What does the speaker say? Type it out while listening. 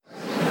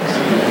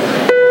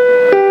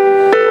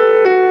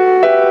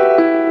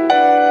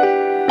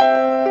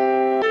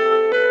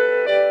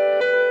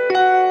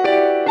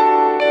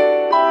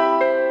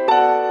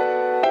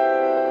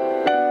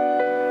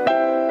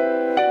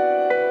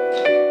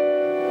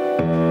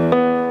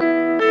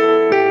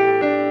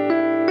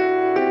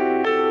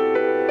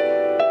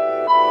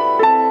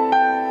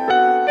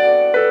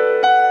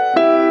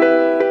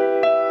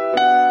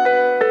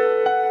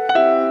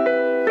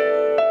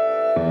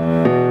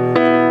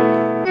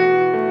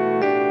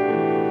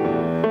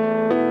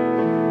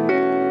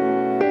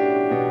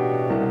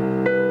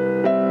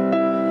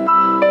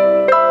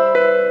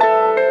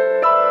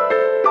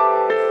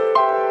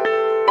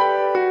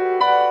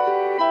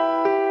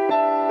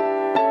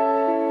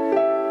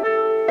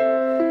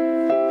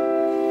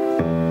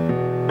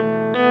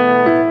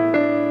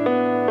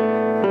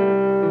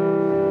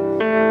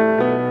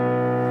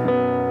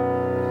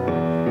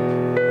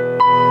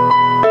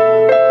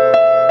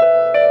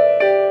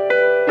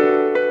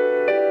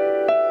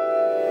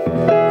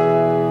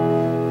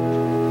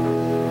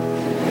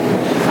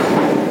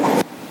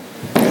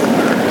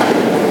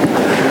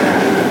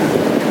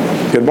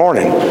Good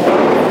morning.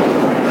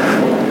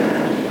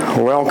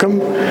 Welcome.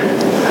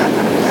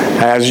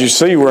 As you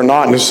see, we're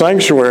not in the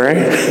sanctuary.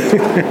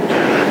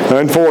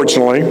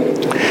 Unfortunately,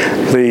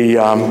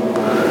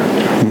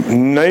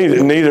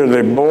 neither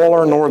the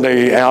boiler nor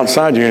the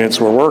outside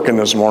units were working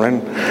this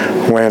morning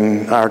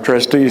when our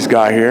trustees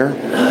got here.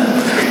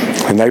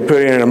 And they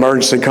put in an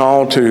emergency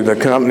call to the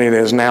company that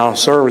is now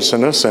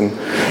servicing us, and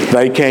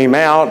they came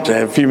out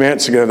a few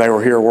minutes ago. They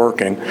were here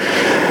working.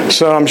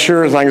 So I'm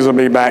sure things will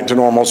be back to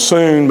normal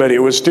soon, but it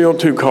was still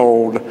too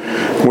cold,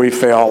 we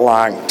felt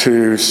like,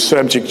 to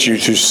subject you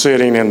to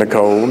sitting in the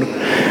cold.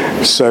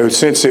 So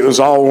since it was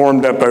all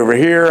warmed up over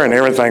here and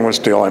everything was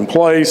still in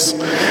place,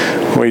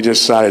 we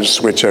decided to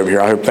switch over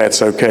here. I hope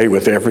that's okay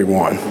with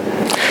everyone.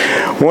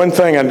 One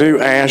thing I do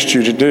ask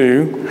you to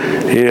do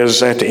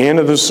is at the end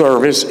of the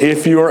service,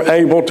 if you are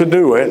able to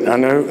do it, I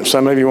know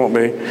some of you won't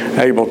be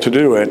able to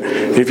do it,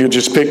 if you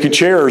just pick your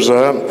chairs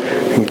up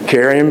and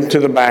carry them to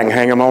the back and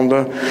hang them on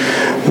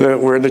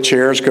where the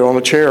chairs go on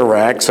the chair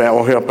racks, that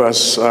will help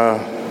us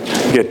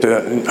get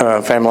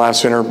the Family Life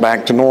Center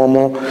back to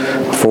normal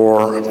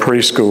for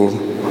preschool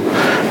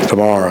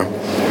tomorrow.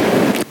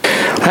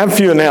 I have a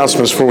few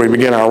announcements before we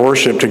begin our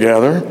worship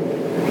together.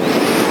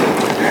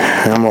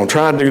 I'm going to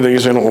try to do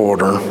these in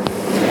order.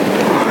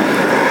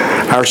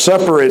 Our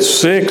supper at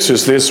 6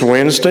 is this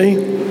Wednesday.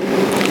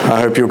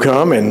 I hope you'll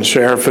come and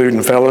share food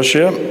and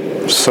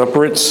fellowship.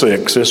 Supper at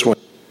 6 this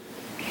Wednesday.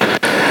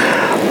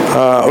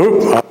 I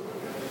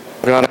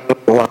got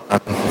a line.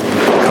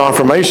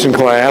 Confirmation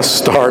class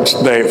starts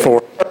today at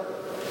 4.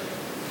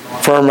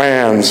 Firm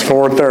hands,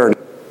 4:30.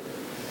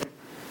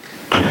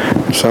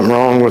 Something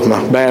wrong with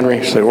my battery?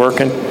 Is it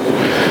working?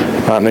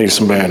 Might need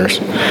some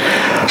batteries.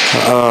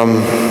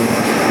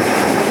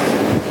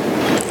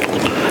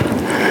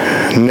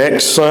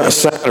 Next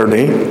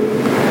Saturday,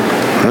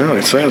 well,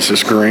 it says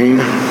it's green.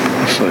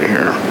 Let's see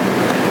here.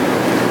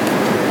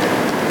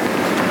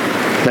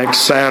 Next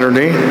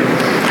Saturday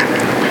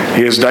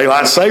is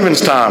daylight savings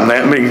time.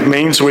 That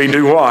means we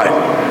do what?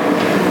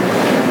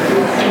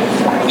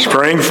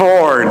 Spring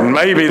forward.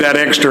 Maybe that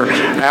extra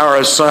hour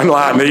of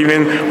sunlight in the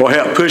evening will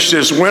help push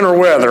this winter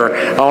weather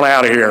on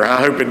out of here. I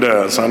hope it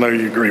does. I know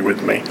you agree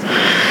with me.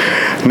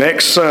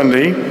 Next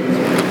Sunday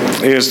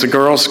is the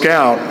Girl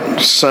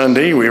Scout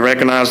Sunday. We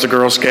recognize the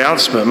Girl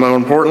Scouts, but more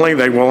importantly,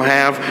 they will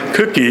have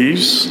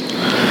cookies.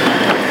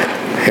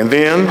 And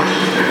then,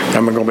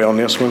 am I going to be on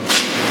this one?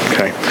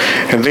 Okay.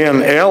 And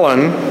then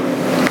Ellen,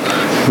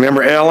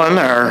 remember Ellen,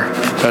 our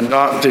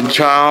adopted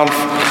child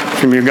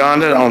from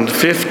Uganda, on the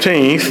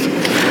 15th.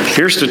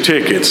 Here's the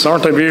tickets.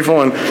 Aren't they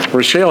beautiful? And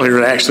Rochelle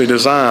here actually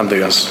designed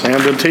this,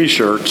 and the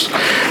T-shirts.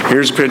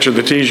 Here's a picture of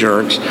the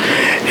T-shirts.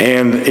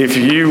 And if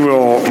you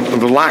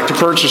would like to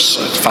purchase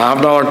a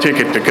 $5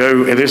 ticket to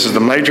go, and this is the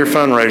major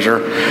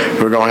fundraiser,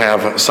 we're going to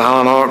have a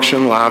silent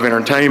auction, live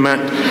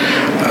entertainment,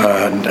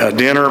 a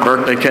dinner,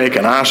 birthday cake,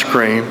 and ice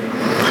cream.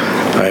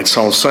 It's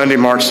on Sunday,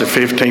 March the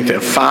 15th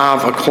at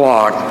 5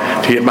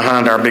 o'clock to get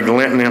behind our big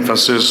Lenten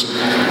emphasis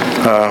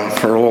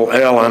for little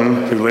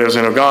Ellen who lives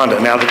in Uganda.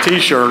 Now the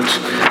T-shirts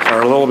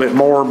are a little bit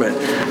more, but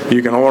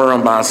you can order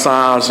them by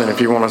size, and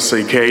if you want to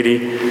see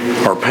Katie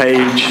or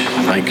Paige,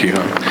 thank you,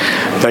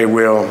 they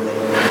will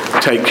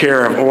take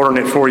care of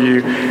ordering it for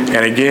you.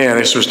 And again,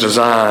 this was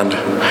designed,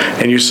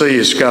 and you see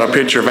it's got a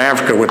picture of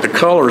Africa with the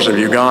colors of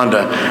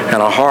Uganda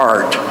and a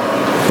heart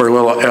where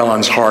little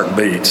Ellen's heart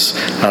beats.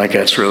 I think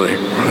that's really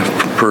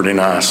pretty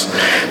nice.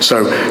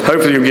 So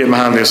hopefully you'll get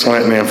behind this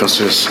Lenten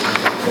emphasis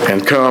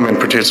and come and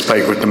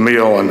participate with the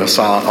meal and the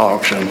silent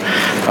auction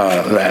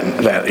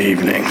that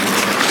evening.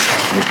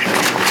 Okay.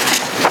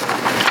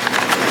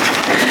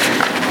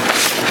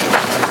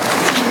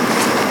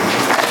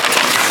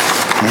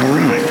 All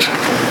right.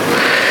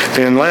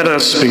 Then let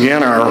us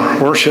begin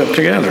our worship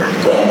together.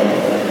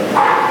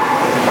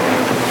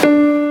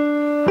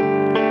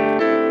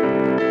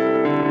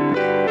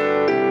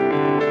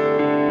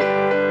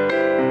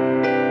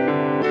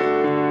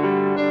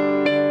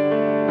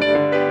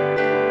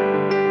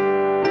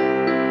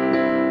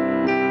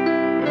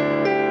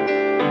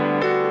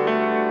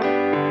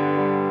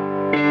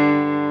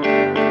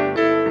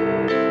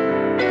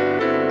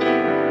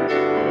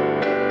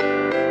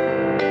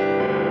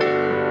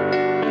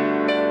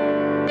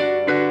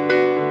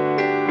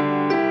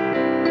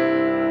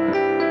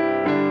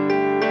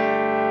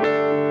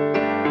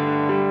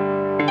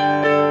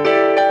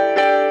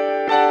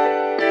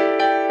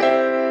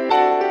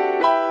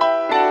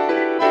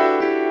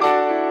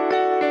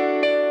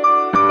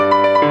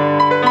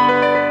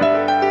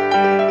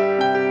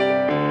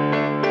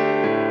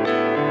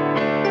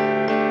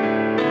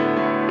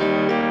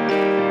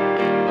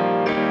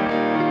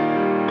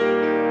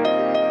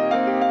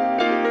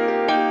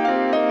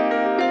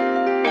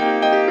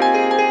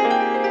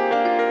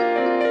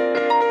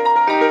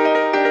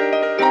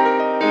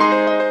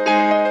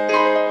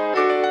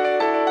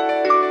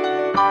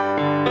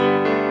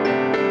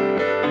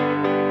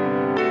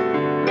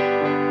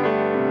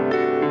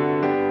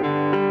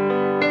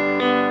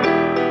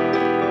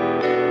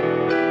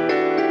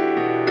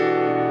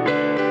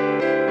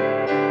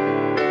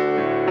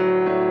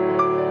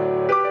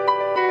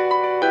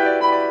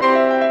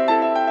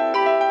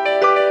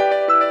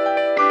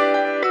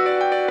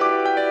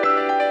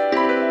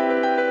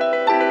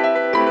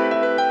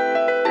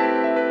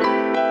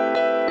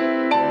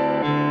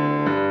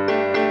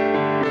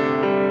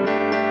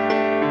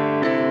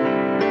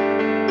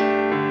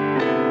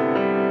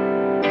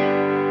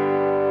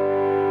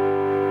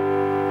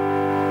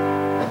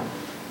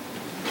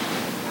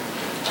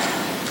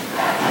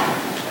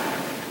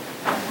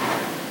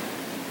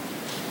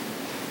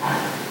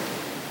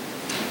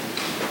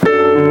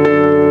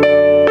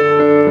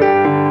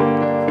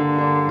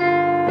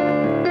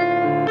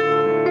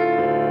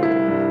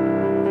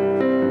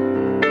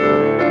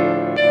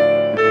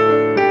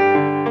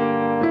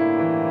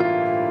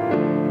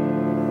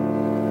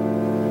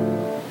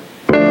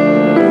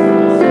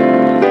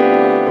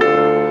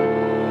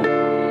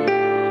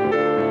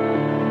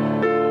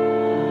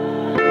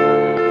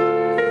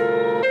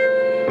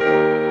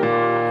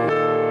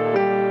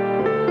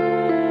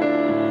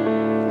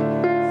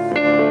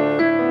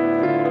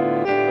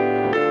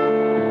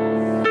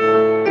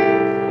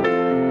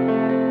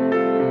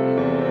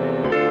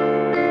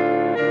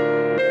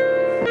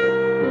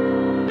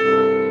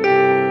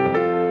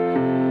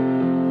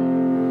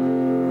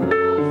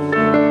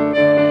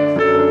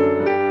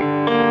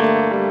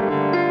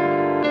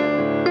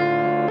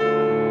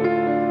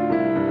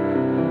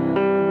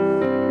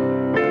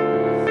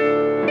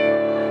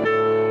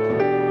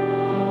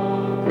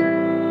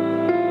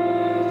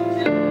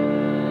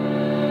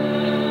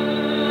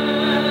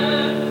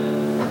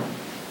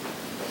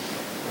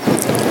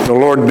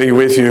 Lord be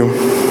with you.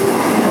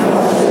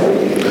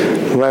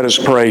 Let us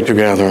pray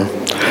together.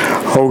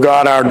 O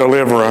God, our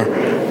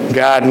deliverer,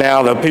 guide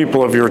now the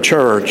people of your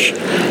church,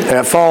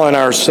 that following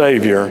our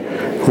Savior,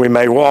 we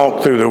may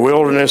walk through the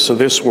wilderness of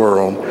this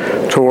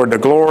world toward the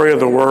glory of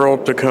the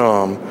world to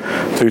come,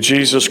 through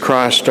Jesus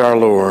Christ our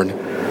Lord.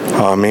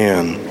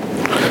 Amen.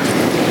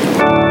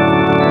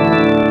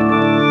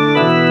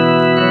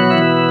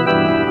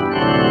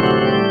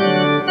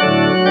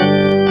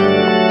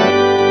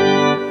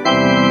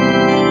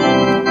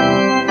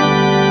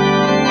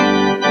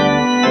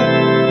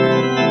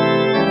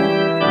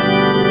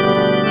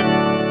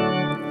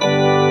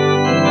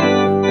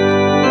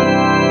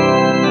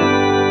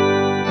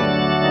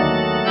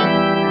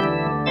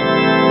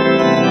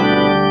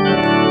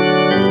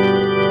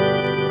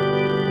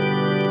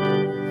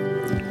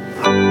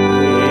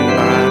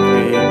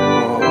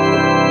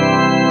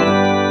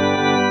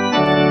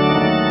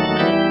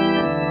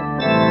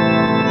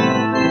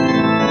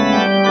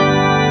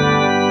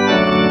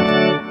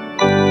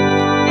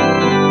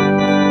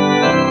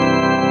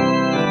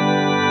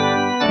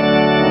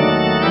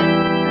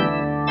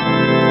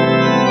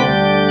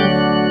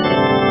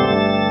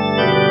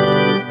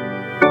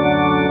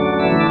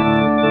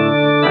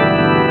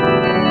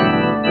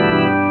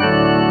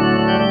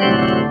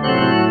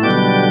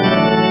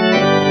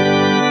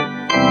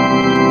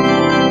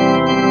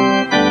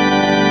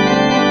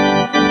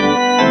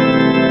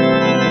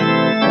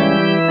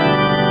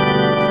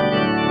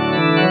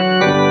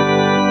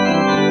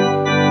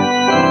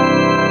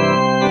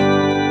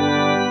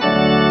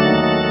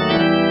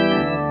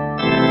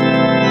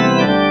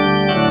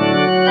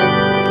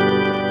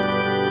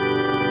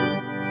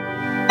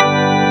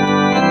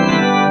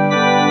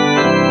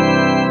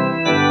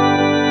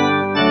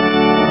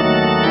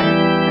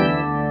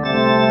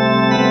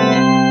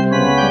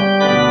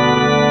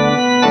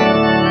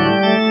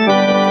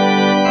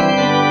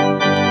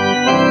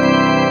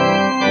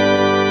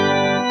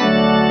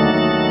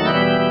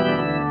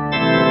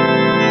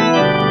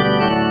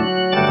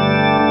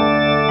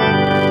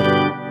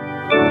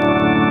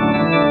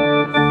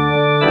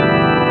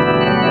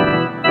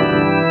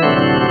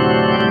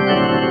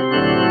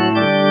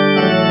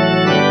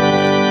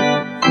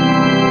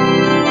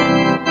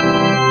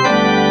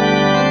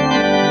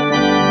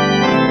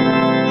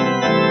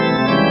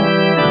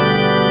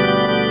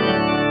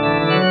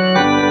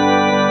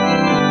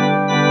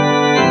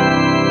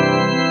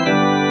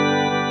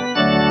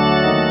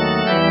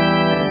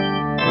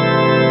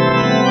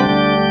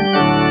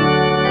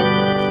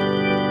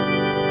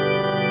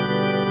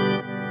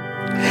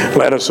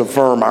 Let us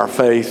affirm our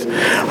faith.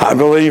 I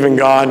believe in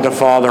God, the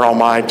Father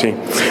Almighty,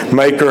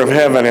 maker of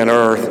heaven and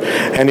earth,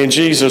 and in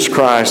Jesus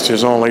Christ,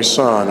 his only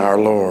Son, our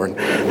Lord,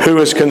 who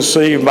was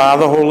conceived by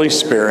the Holy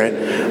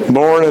Spirit,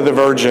 born of the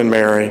Virgin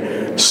Mary,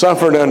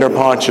 suffered under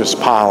Pontius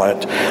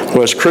Pilate,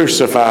 was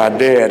crucified,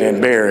 dead,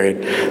 and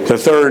buried. The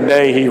third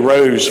day he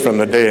rose from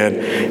the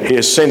dead. He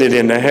ascended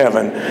into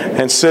heaven,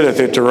 and sitteth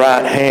at the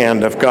right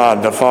hand of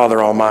God the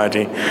Father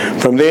Almighty.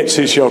 From thence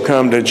he shall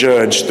come to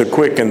judge the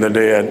quick and the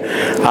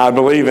dead. I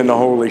believe in the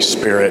Holy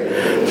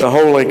Spirit, the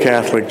Holy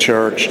Catholic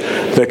Church,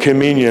 the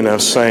communion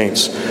of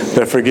saints,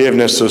 the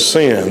forgiveness of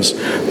sins,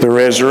 the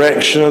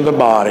resurrection of the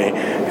body,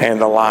 and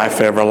the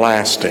life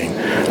everlasting.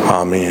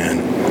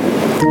 Amen.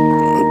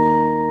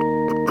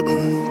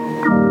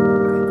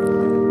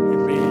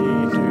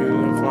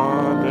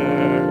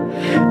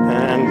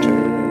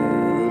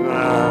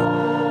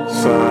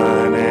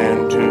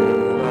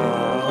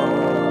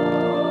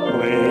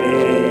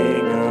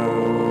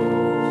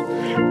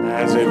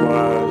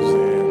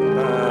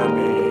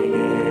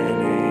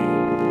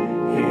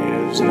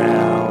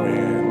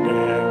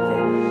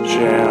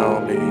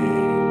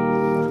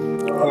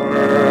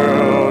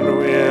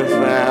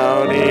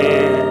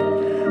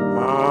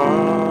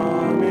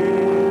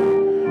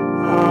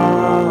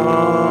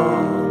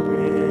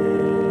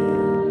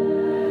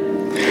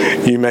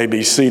 You may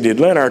be seated.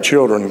 Let our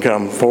children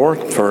come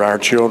forth for our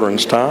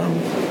children's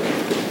time.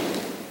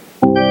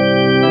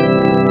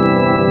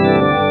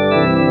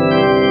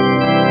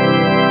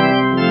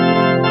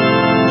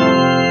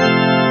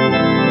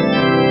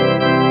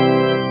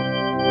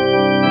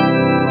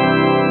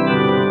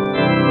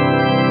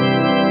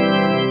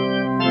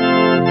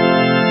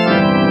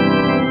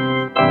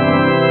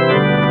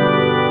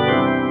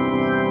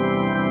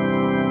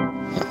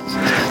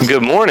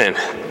 Good morning.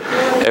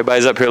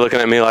 Everybody's up here looking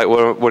at me like,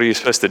 what are you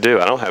supposed to do?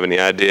 I don't have any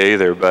idea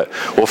either, but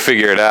we'll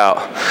figure it out.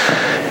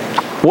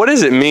 What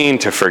does it mean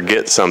to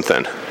forget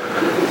something?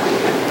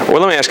 Well,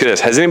 let me ask you this.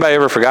 Has anybody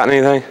ever forgotten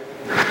anything?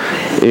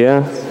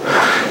 Yeah?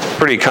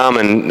 Pretty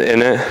common,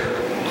 isn't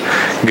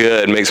it?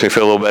 Good. Makes me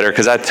feel a little better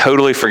because I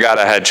totally forgot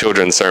I had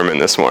children's sermon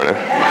this morning.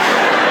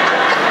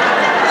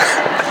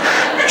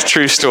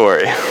 True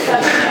story.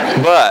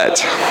 But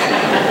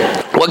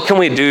what can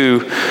we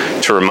do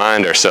to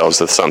remind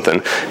ourselves of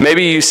something?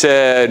 Maybe you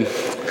said,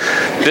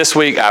 this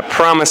week, I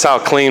promise I'll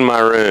clean my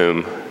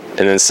room. And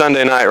then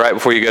Sunday night, right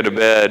before you go to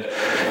bed,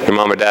 your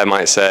mom or dad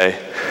might say,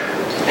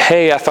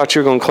 hey, I thought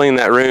you were going to clean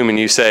that room. And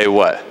you say,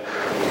 what?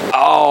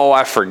 Oh,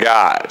 I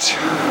forgot.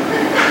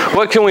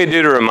 What can we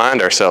do to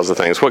remind ourselves of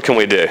things? What can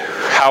we do?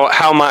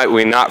 How might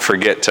we not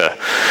forget to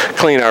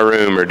clean our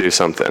room or do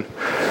something?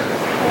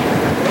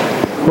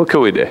 What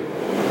could we do?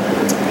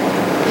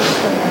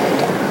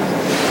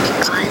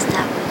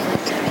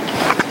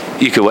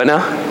 You could what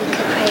now?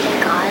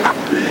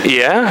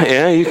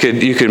 Yeah, you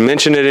could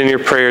mention it in your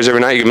prayers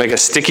every night. You could make a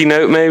sticky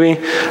note maybe.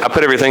 I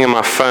put everything in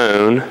my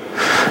phone.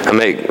 I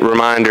make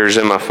reminders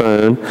in my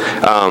phone.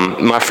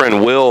 My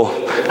friend Will,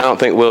 I don't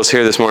think Will's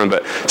here this morning,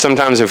 but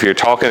sometimes if you're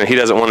talking and he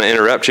doesn't want to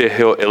interrupt you,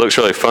 it looks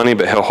really funny,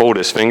 but he'll hold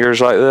his fingers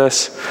like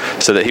this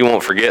so that he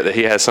won't forget that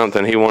he has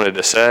something he wanted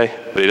to say,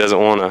 but he doesn't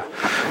want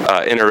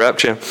to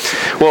interrupt you.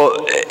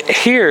 Well,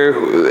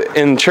 here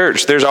in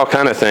church, there's all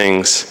kind of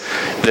things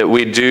that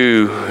we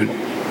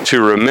do to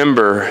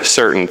remember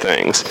certain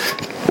things.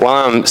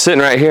 While I'm sitting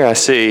right here, I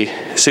see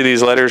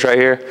these letters right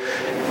here,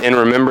 in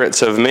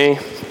remembrance of me.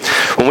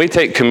 When we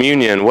take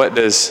communion, what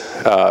does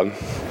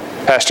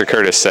Pastor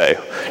Curtis say?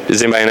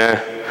 Does anybody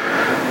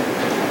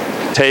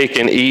know? Take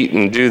and eat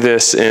and do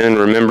this in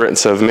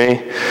remembrance of me.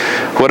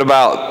 What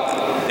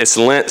about, it's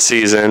Lent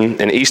season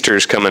and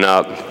Easter's coming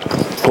up.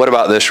 What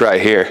about this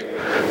right here,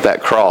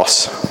 that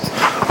cross?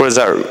 What does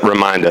that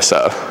remind us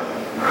of?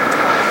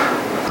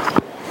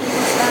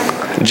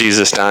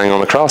 Jesus dying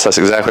on the cross. That's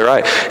exactly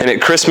right. And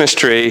at Christmas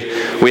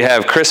time we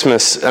have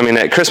Christmas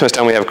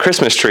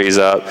trees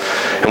up,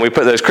 and we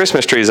put those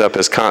Christmas trees up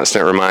as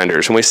constant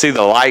reminders. And we see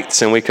the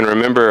lights, and we can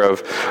remember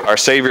of our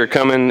Savior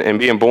coming and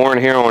being born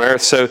here on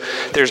earth. So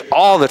there's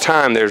all the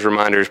time there's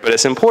reminders, but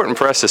it's important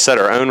for us to set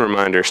our own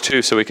reminders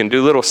too, so we can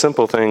do little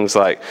simple things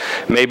like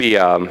maybe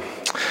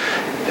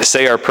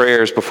say our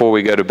prayers before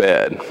we go to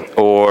bed,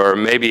 or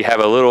maybe have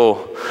a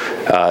little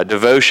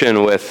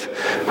devotion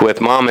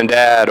with mom and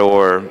dad,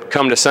 or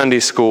come to Sunday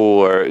school,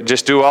 or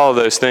just do all of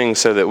those things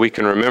so that we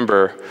can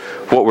remember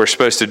what we're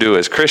supposed to do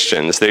as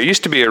Christians. There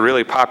used to be a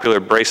really popular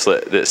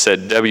bracelet that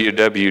said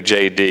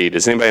WWJD.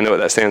 Does anybody know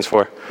what that stands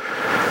for?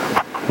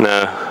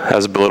 No, that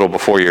was a little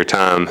before your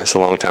time. It's a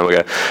long time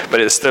ago. But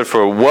it stood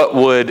for, what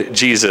would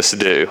Jesus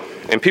do?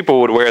 And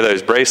people would wear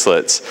those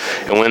bracelets,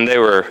 and when they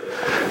were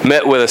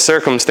met with a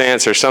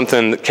circumstance or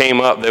something that came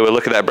up, they would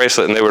look at that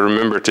bracelet and they would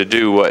remember to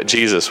do what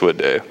Jesus would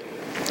do.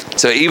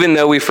 So even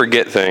though we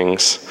forget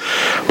things,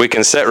 we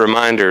can set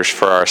reminders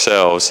for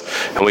ourselves,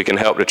 and we can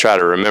help to try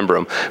to remember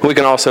them. We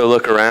can also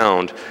look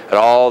around at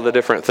all the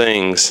different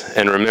things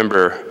and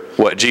remember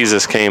what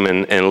Jesus came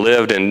and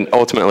lived and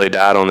ultimately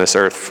died on this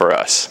earth for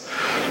us.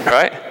 All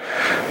right?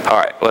 All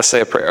right, let's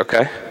say a prayer,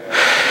 okay?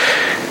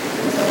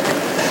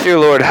 Dear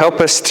Lord,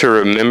 help us to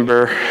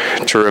remember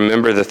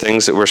the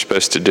things that we're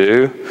supposed to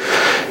do,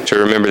 to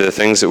remember the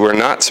things that we're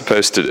not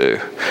supposed to do.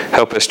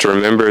 Help us to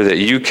remember that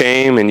you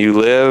came and you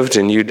lived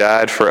and you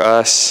died for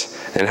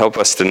us, and help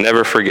us to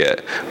never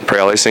forget. I pray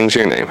all these things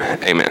in your name.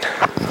 Amen.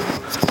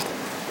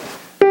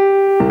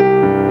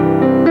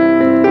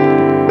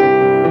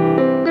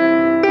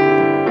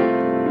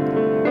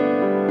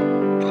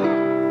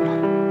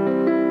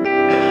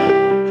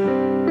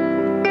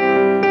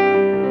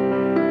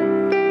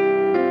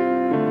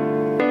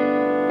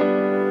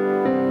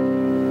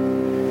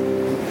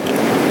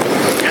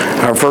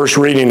 Our first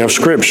reading of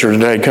Scripture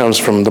today comes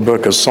from the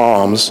book of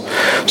Psalms,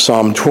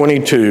 Psalm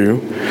 22,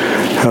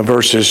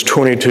 verses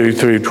 22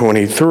 through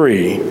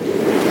 23.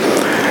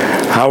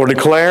 I will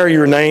declare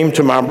your name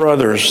to my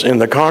brothers. In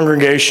the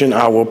congregation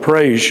I will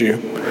praise you.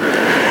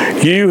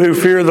 You who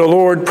fear the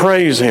Lord,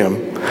 praise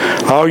him.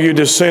 All you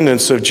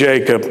descendants of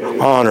Jacob,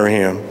 honor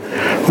him.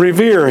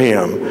 Revere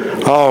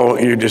him, all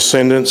you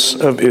descendants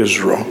of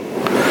Israel.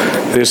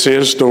 This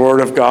is the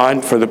word of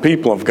God for the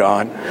people of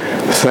God.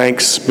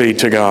 Thanks be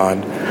to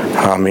God.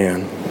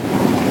 Amen.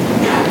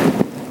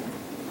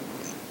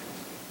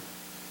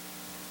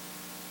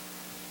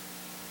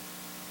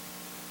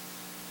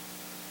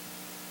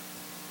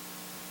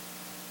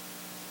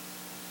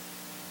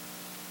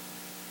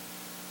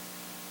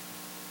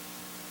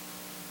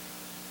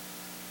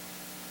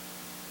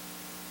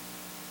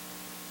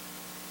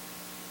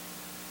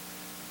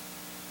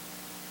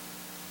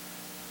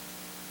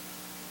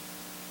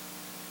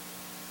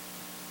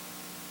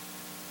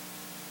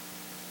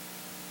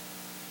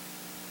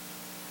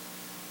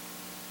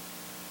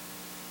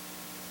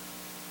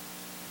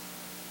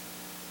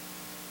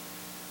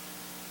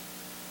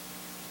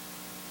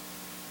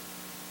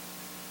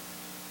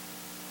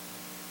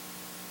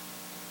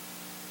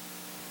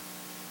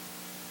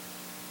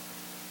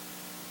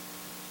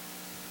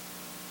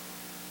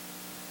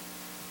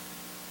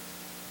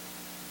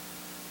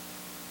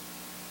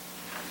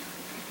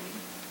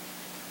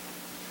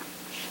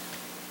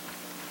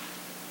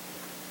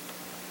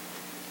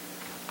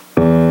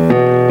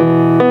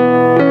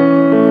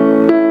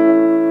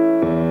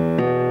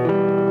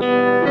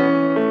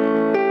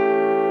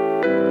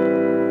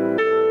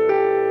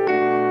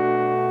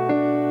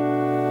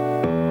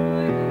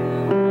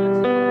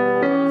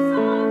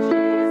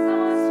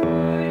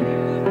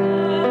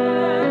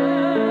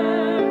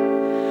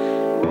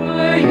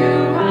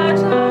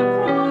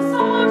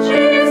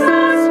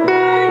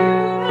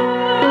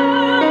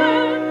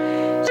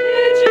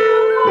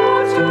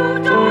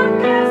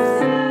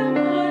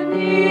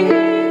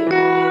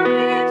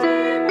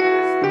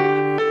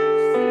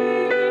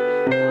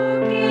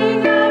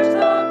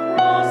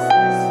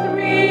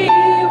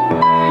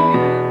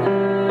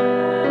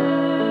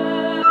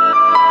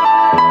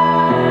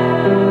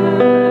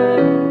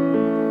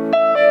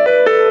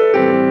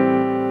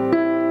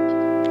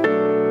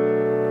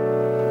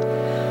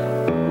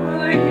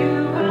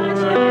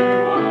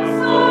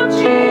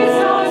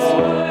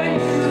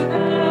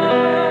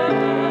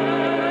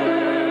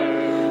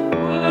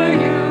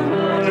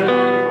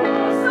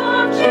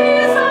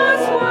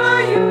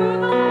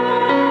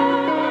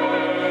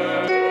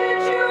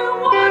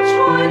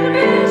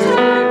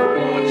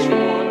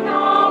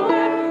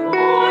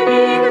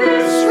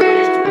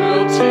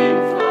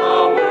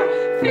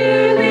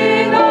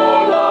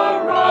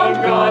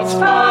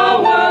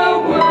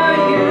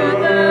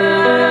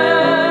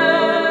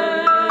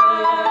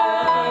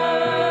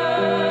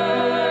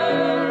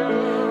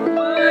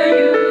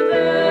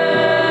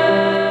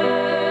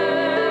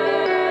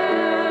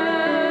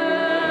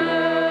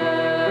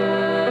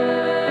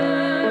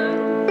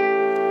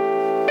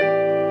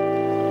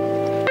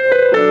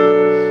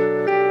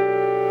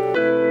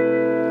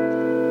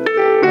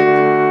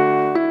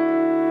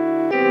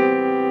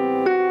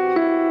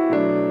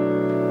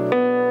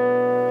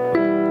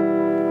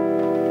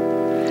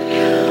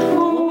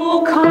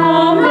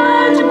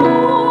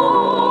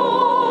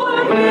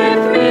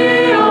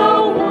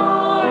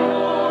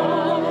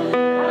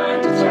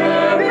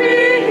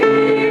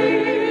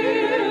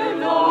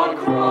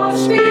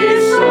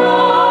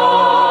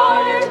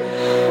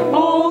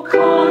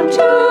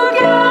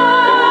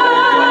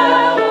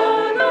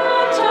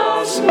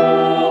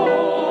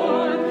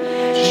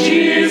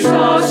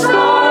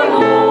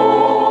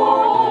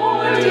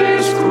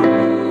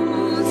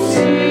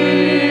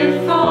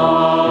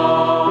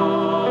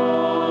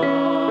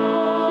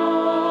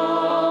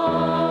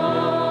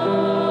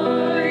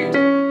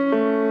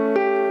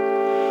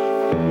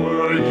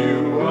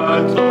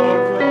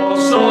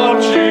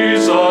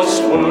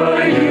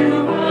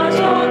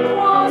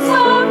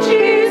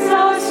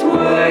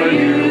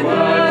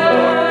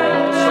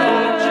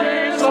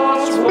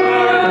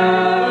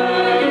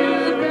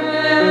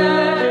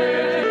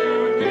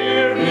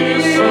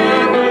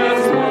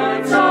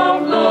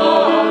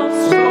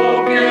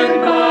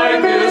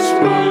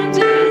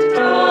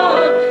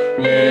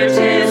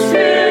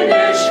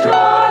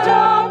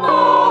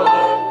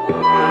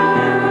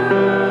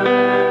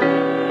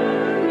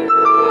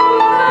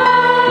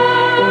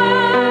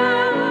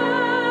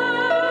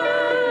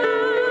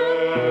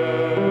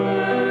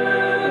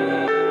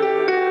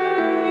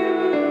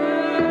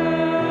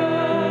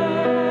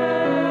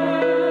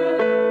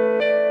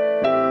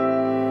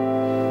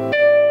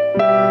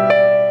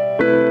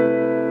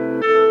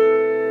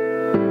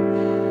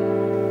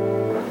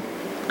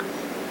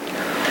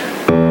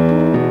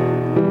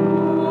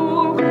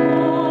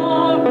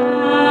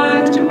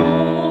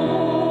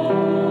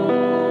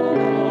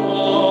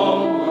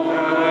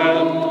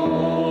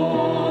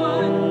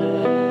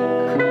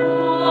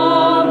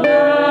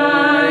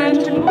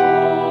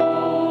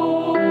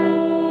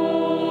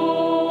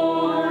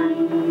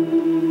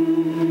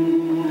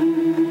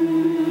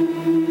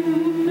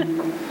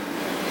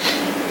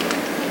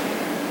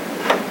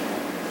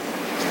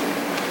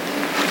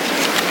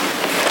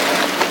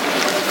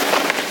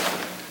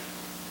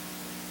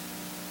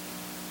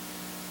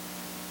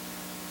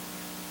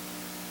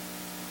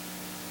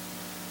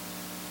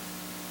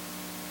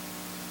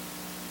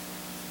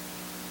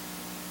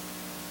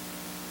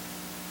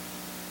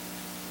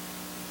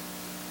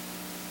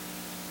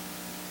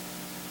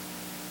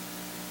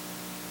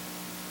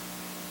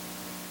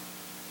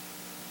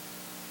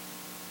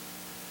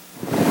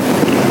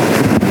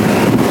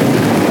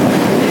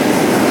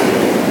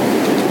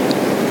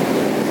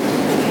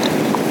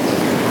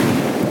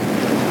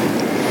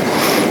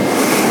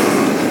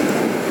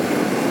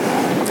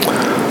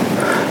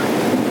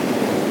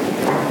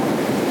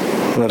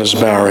 Let us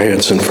bow our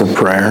heads in for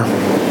prayer.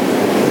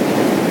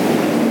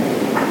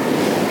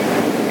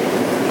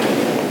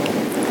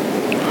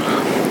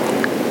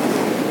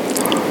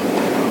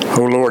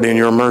 O Lord, in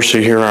your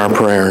mercy, hear our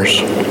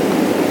prayers.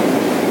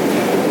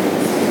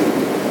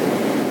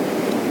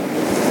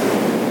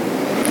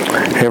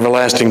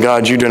 Everlasting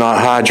God, you do not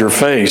hide your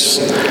face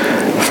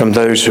from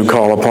those who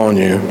call upon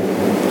you.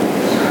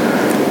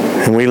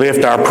 And we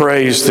lift our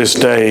praise this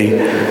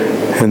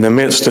day in the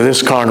midst of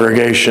this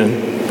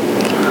congregation.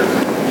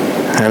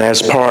 And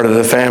as part of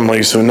the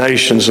families of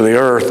nations of the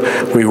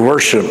earth, we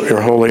worship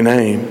your holy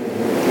name.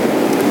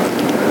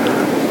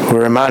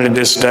 We're reminded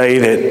this day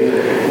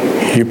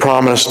that you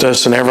promised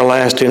us an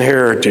everlasting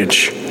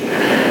heritage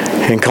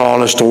in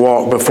calling us to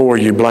walk before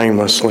you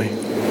blamelessly.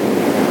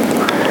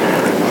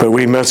 But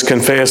we must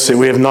confess that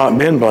we have not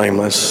been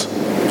blameless.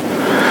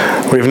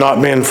 We've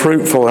not been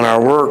fruitful in our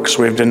works.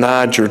 We've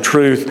denied your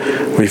truth.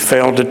 We've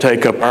failed to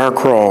take up our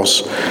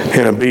cross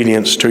in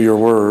obedience to your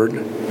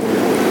word.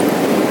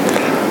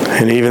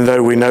 And even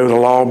though we know the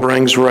law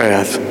brings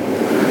wrath,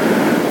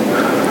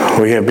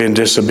 we have been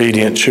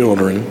disobedient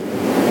children.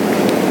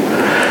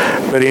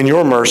 But in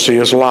your mercy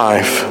is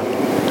life.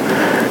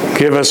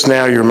 Give us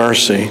now your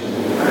mercy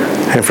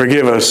and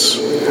forgive us,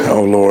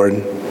 O Lord.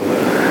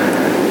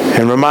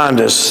 And remind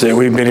us that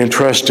we've been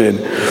entrusted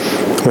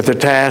with the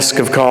task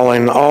of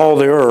calling all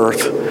the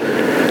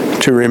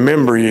earth to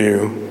remember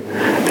you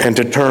and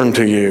to turn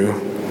to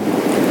you.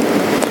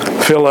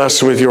 Fill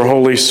us with your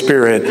Holy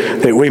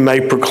Spirit that we may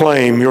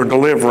proclaim your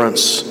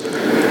deliverance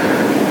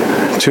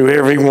to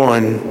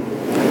everyone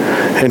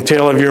and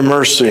tell of your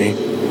mercy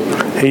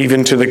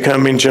even to the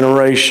coming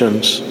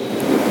generations.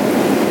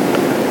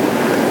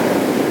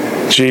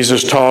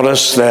 Jesus taught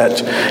us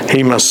that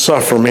he must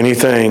suffer many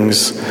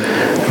things,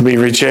 be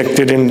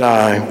rejected and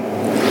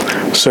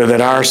die, so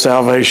that our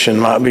salvation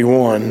might be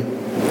won.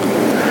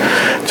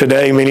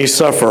 Today, many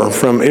suffer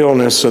from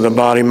illness of the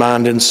body,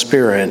 mind, and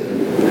spirit.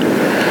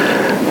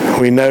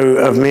 We know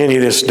of many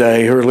this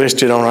day who are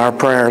listed on our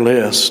prayer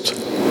list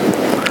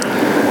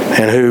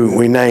and who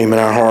we name in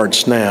our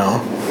hearts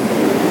now.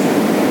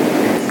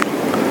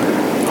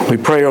 We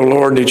pray, O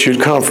Lord, that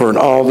you'd comfort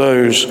all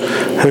those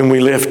whom we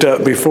lift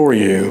up before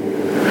you,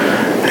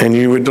 and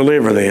you would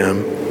deliver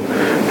them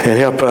and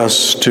help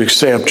us to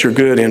accept your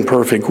good and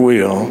perfect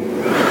will.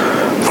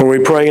 For we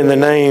pray in the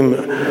name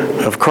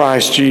of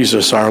Christ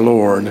Jesus our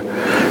Lord,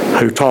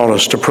 who taught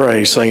us to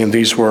pray, saying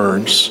these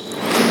words: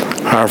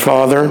 Our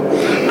Father,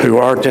 who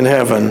art in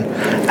heaven,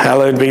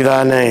 hallowed be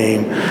thy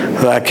name.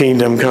 Thy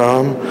kingdom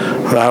come,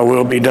 thy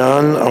will be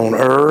done on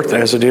earth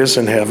as it is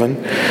in heaven.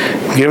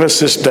 Give us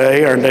this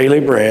day our daily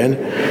bread,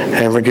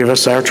 and forgive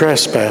us our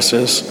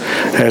trespasses,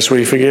 as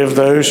we forgive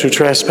those who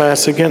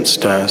trespass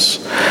against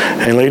us.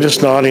 And lead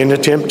us not into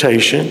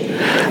temptation,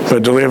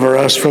 but deliver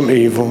us from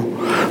evil.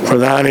 For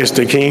thine is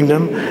the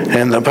kingdom,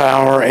 and the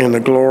power, and the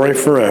glory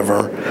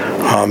forever.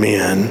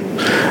 Amen.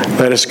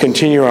 Let us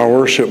continue our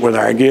worship with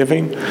our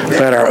giving.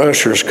 Let our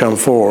ushers come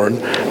forward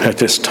at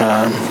this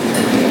time.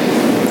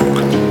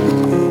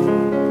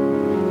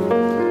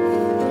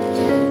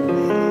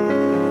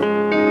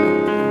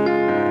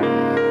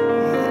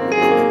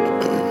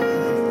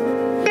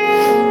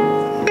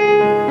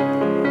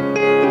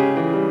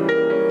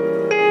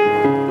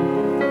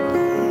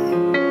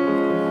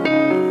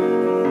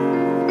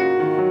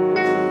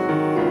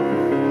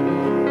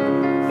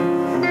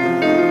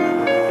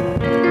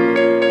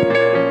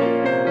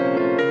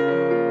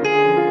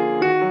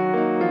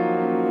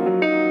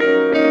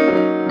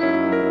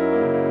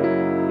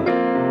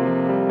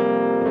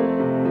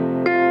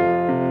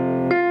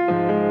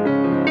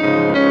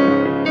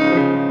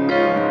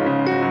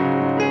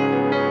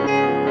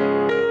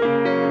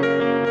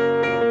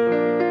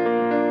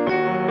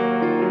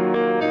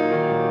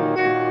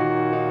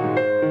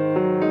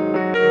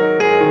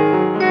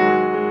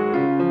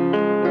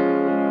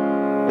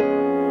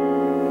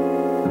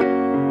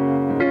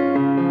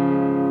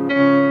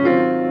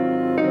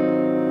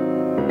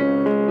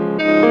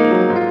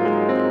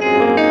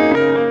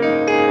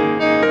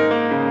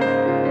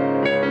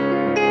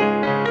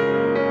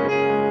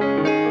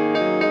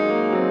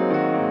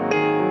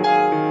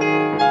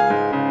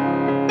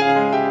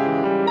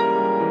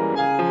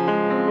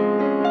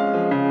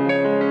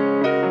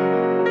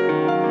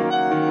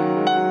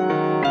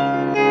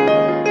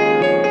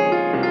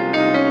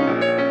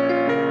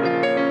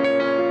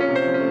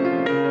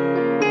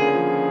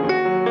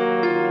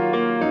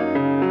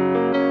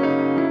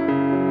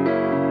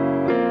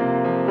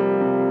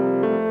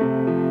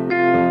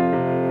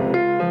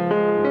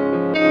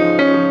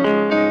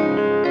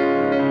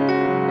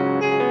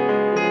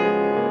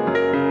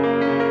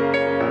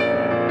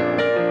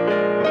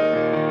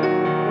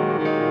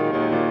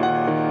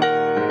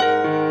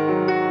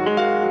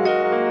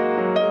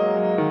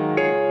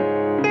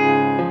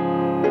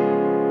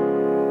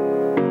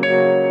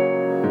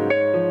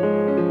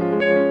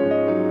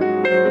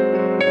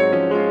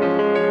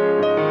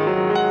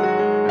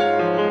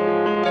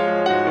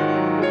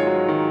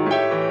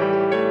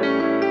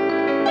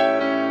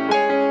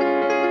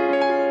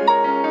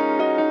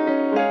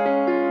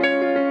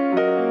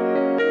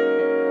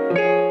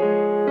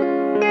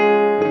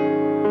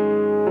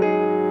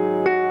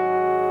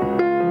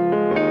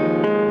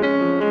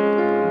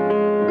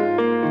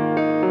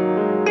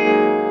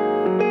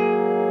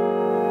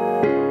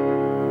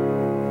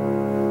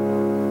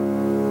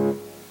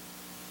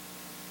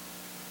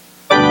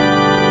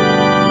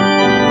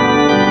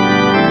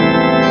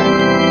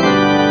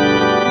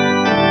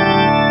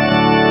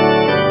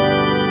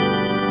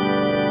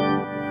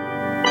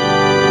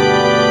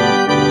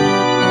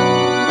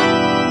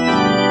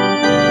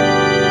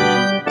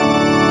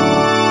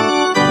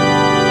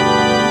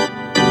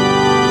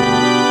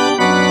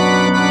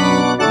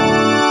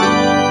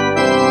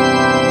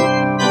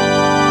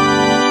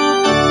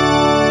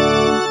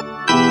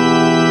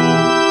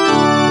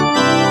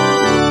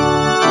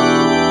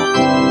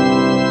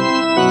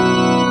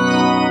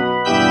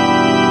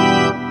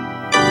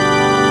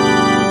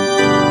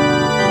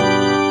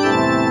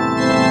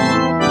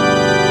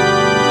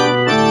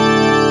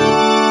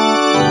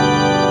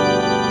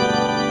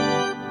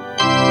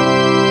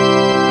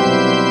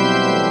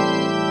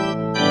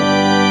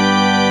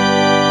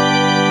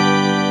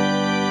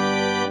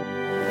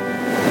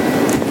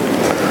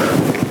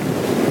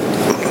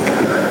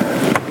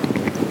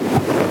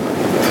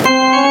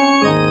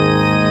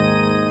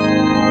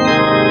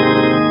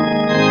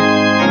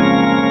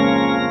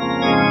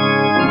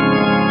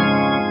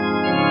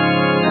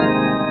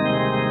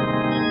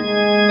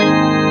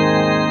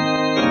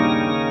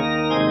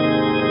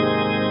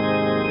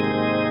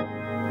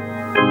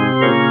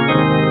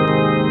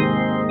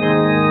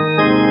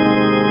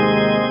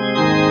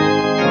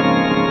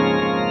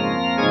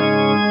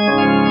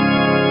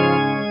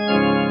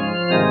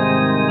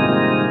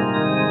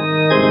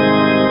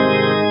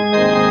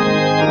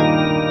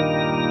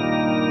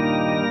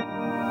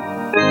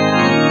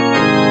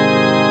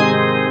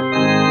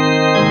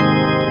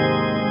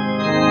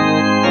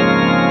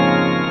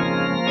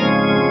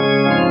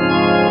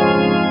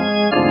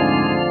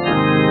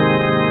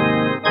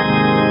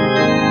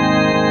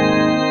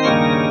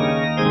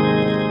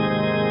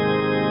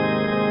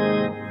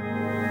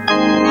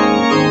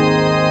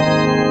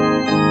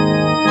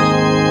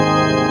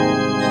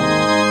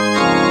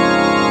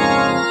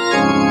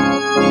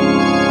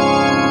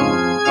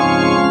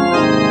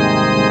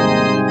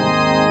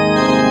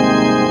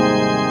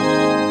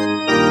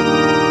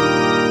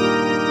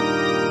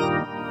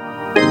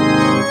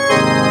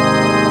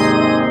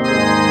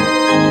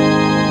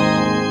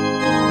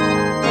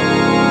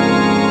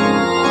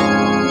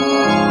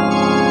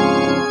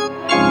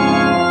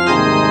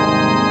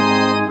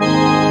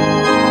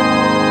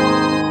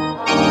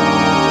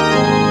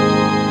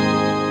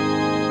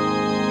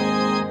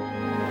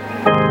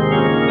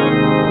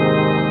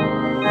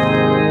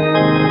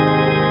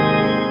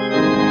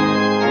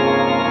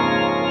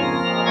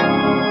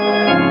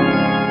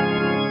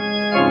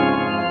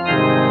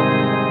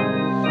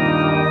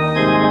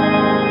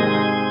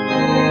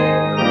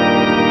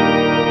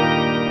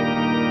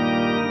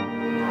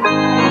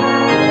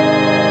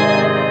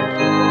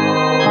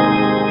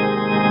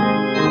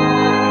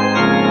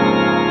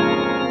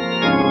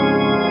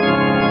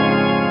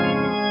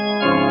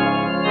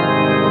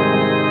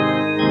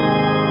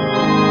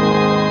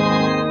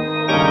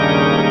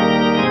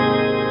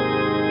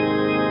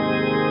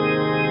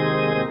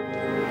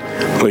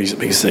 Please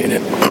be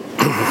seated.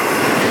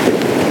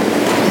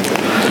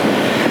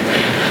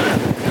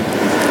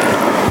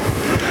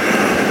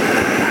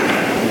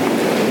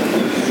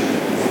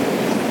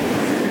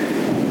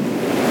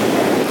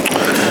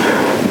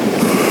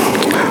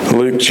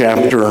 Luke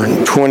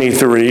chapter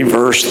 23,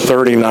 verse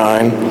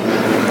 39.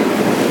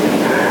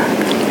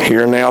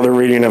 Hear now the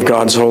reading of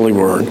God's holy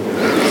word.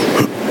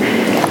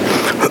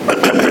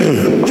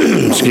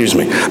 Excuse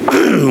me.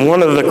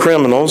 One of the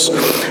criminals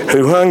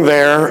who hung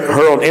there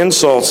hurled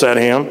insults at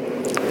him.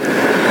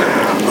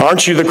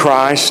 "Aren't you the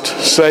Christ?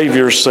 Save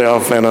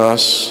yourself and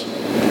us."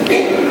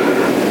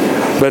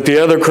 But the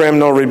other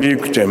criminal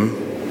rebuked him.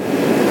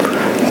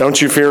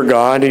 "Don't you fear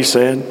God," he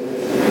said,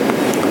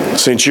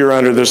 "since you're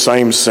under the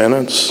same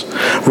sentence?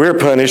 We're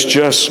punished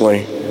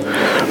justly,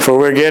 for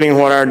we're getting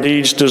what our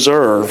deeds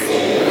deserve.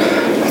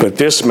 But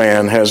this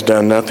man has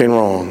done nothing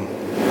wrong."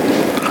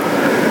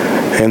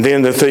 And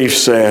then the thief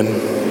said,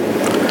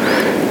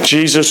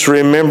 "Jesus,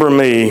 remember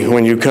me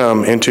when you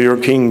come into your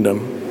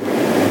kingdom."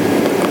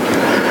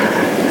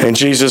 And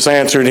Jesus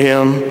answered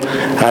him,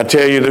 "I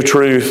tell you the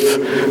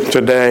truth,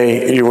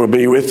 today you will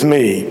be with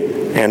me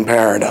in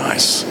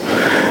paradise."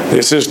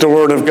 This is the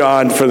word of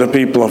God for the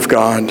people of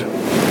God.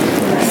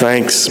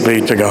 Thanks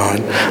be to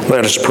God.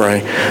 Let us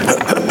pray.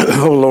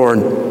 Oh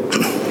Lord,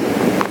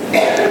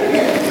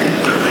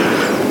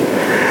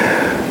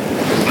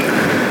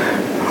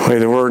 may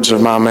the words of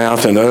my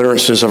mouth and the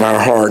utterances of our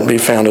heart be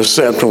found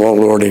acceptable, O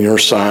Lord, in your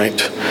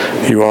sight.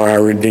 You are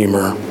our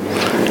Redeemer.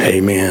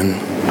 Amen.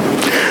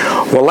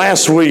 Well,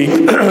 last week,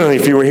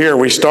 if you were here,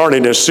 we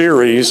started a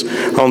series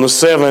on the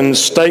 7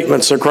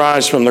 statements of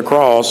Christ from the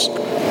cross.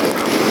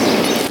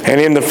 And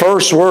in the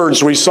first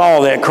words, we saw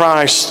that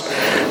Christ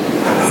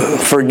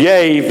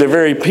forgave the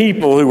very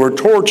people who were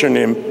torturing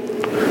him.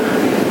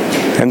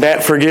 And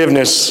that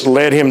forgiveness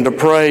led him to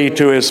pray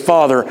to his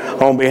Father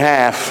on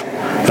behalf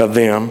of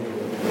them.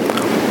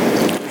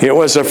 It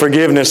was a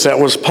forgiveness that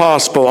was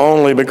possible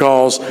only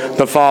because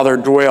the Father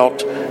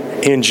dwelt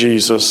in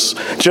Jesus.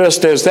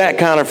 Just as that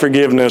kind of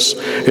forgiveness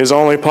is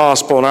only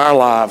possible in our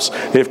lives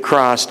if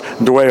Christ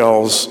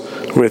dwells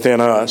within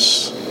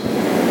us.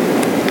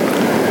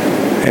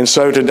 And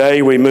so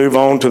today we move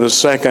on to the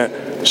second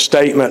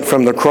statement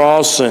from the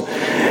cross.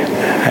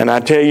 And I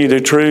tell you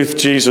the truth,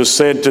 Jesus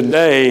said,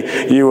 "Today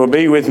you will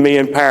be with me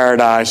in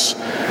paradise."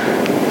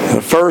 The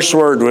first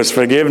word was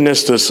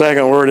forgiveness. The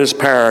second word is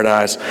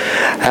paradise.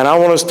 And I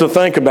want us to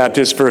think about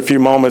this for a few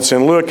moments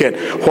and look at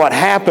what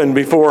happened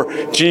before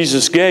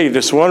Jesus gave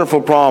this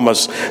wonderful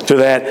promise to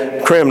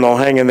that criminal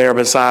hanging there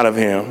beside of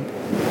him.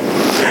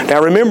 Now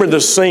remember the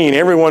scene.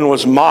 Everyone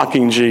was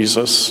mocking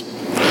Jesus.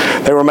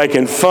 They were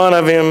making fun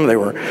of him. They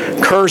were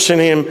cursing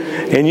him.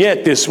 And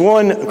yet this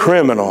one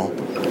criminal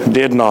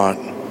did not.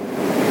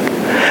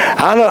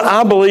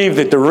 I believe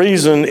that the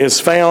reason is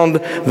found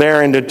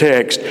there in the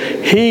text.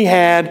 He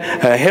had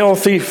a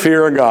healthy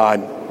fear of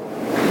God.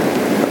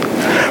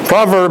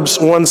 Proverbs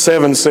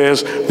 1:7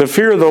 says, "The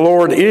fear of the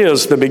Lord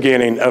is the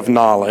beginning of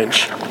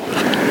knowledge."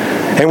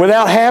 And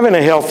without having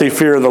a healthy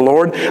fear of the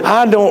Lord,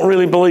 I don't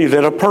really believe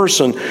that a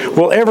person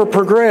will ever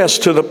progress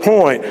to the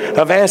point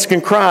of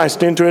asking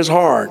Christ into his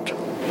heart.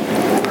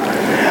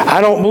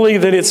 I don't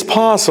believe that it's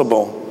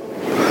possible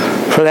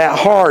for that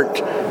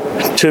heart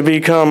to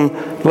become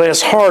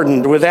less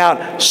hardened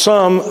without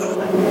some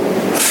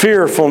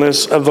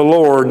fearfulness of the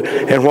Lord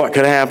and what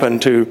could happen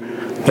to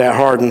that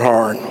hardened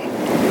heart.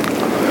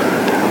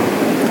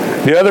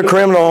 The other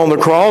criminal on the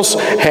cross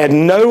had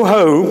no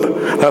hope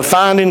of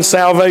finding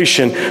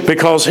salvation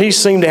because he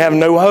seemed to have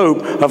no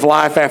hope of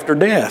life after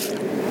death.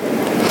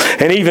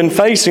 And even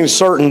facing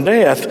certain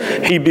death,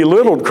 he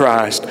belittled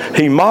Christ.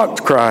 He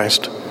mocked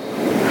Christ.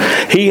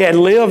 He had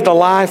lived a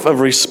life of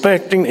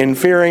respecting and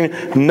fearing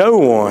no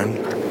one.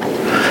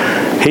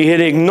 He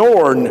had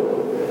ignored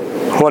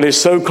what is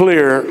so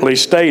clearly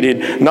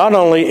stated, not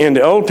only in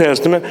the Old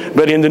Testament,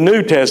 but in the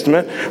New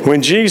Testament,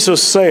 when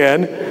Jesus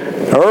said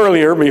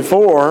earlier,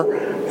 before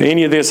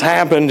any of this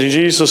happened,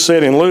 Jesus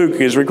said in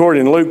Luke, is recorded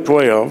in Luke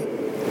 12,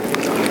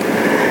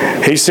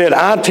 he said,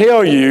 "I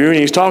tell you," and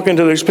he's talking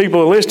to those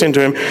people who are listening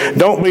to him,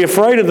 "don't be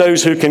afraid of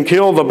those who can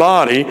kill the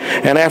body,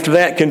 and after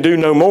that can do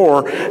no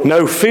more.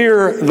 No,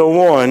 fear the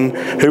one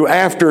who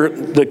after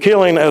the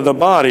killing of the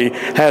body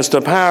has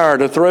the power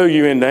to throw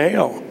you into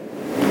hell."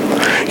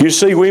 You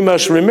see, we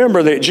must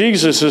remember that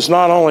Jesus is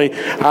not only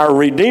our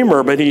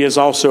Redeemer, but he is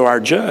also our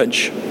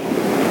judge.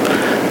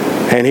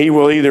 And you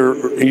will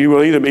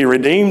either be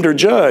redeemed or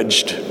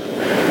judged.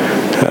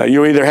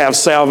 You either have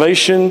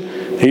salvation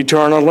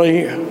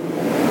eternally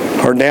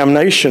or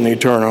damnation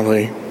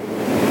eternally.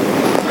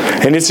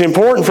 And it's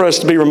important for us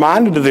to be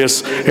reminded of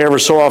this ever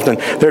so often.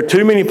 There are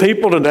too many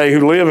people today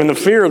who live in the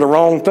fear of the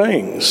wrong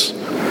things.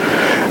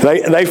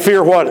 They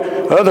fear what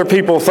other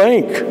people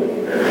think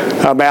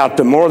about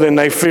them more than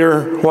they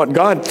fear what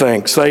God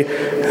thinks.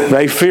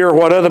 They fear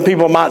what other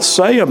people might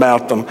say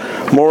about them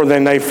more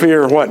than they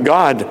fear what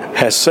God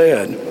has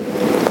said.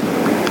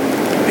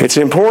 It's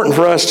important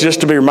for us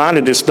just to be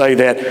reminded this day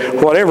that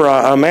whatever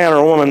a man or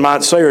a woman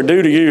might say or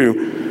do to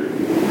you,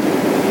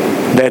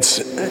 that's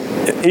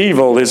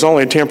evil is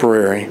only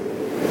temporary.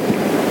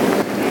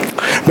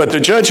 But the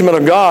judgment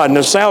of God and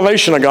the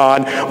salvation of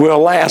God will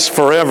last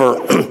forever.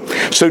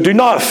 So do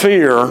not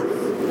fear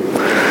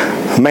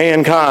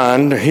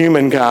mankind,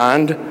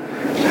 humankind,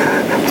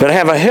 but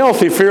have a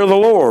healthy fear of the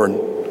Lord.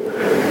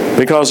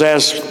 Because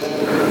as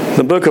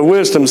the book of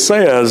wisdom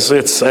says,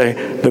 it's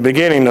the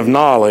beginning of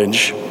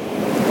knowledge.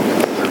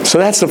 So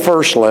that's the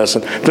first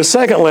lesson. The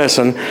second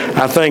lesson,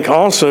 I think,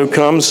 also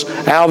comes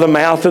out of the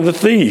mouth of the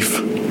thief.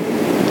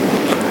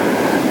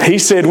 He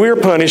said, we're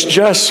punished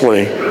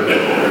justly,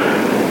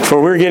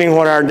 for we're getting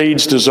what our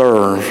deeds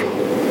deserve.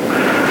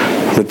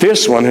 But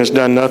this one has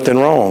done nothing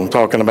wrong,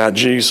 talking about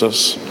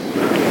Jesus.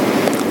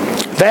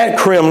 That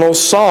criminal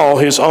saw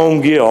his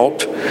own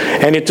guilt,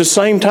 and at the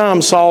same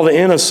time saw the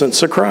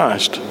innocence of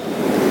Christ.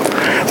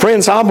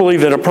 Friends, I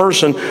believe that a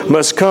person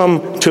must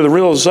come to the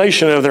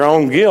realization of their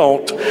own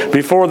guilt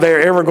before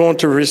they're ever going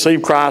to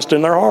receive Christ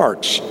in their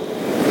hearts.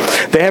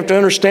 They have to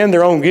understand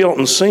their own guilt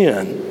and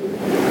sin,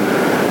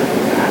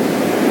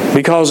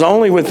 because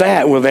only with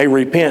that will they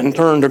repent and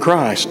turn to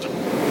Christ.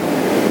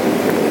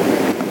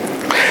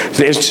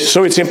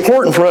 So it's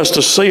important for us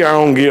to see our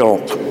own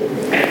guilt.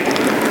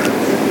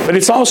 But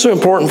it's also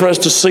important for us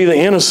to see the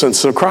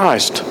innocence of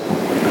Christ,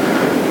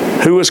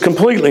 who was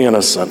completely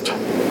innocent,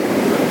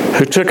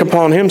 who took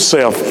upon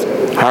himself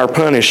our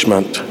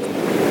punishment.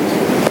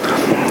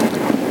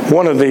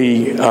 One of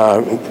the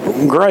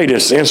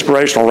greatest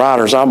inspirational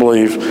writers, I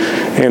believe,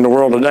 in the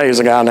world today is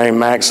a guy named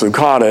Max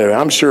Lucado.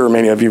 I'm sure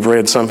many of you have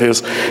read some of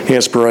his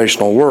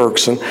inspirational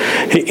works. And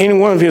in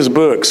one of his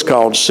books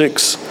called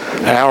 6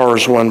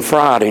 Hours One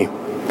Friday,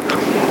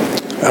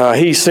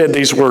 he said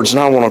these words, and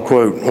I want to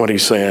quote what he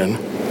said.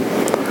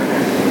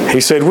 He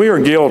said, we are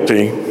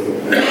guilty,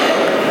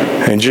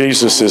 and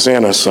Jesus is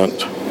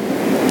innocent.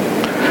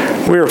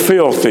 We are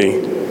filthy,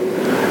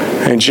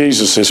 and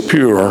Jesus is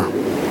pure.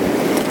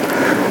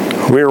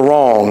 We are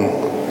wrong,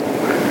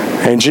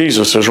 and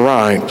Jesus is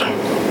right.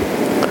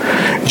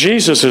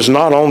 Jesus is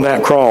not on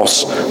that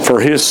cross for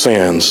his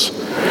sins.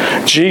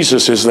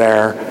 Jesus is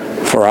there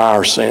for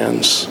our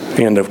sins.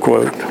 End of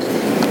quote.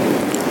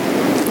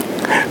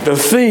 The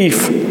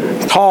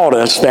thief taught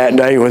us that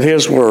day with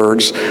his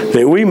words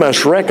that we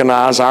must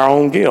recognize our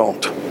own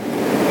guilt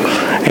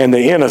and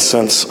the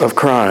innocence of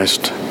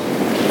Christ.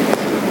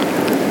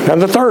 Now,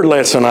 the third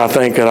lesson I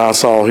think that I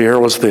saw here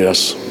was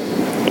this,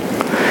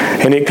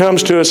 and it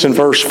comes to us in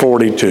verse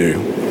 42.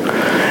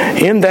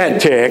 In that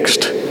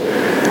text,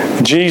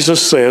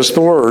 Jesus says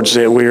the words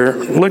that we're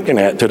looking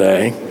at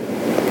today.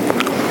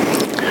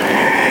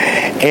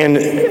 And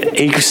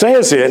he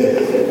says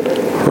it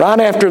right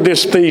after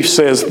this thief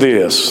says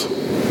this.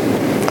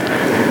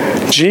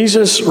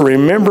 Jesus,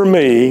 remember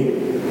me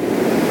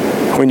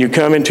when you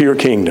come into your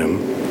kingdom.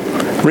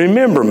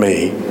 Remember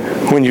me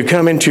when you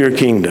come into your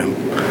kingdom.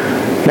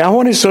 Now,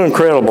 what is so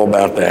incredible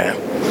about that?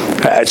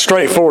 It's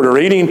straightforward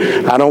reading.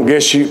 I don't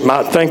guess you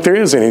might think there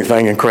is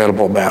anything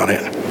incredible about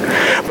it.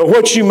 But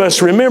what you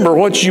must remember,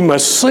 what you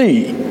must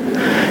see,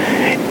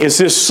 is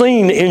this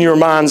scene in your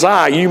mind's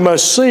eye. You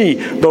must see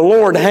the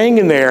Lord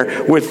hanging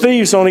there with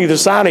thieves on either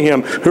side of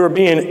him who are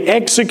being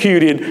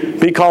executed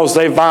because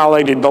they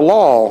violated the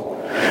law.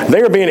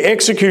 They are being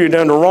executed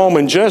under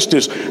Roman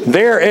justice.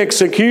 Their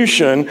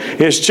execution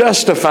is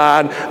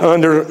justified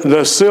under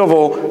the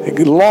civil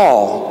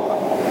law.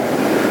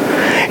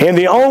 And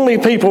the only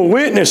people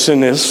witnessing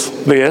this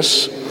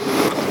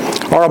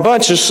are a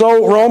bunch of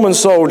Roman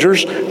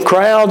soldiers,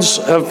 crowds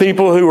of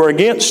people who are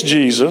against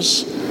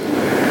Jesus,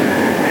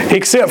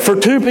 except for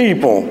 2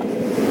 people.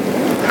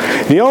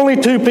 The only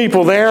 2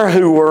 people there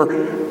who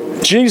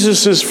were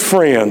Jesus'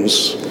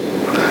 friends.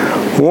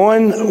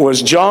 One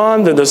was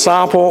John, the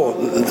disciple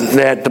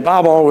that the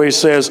Bible always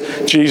says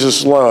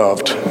Jesus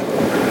loved.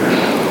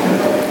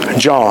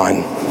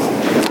 John.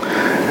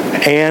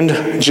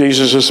 And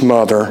Jesus'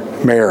 mother,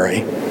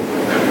 Mary.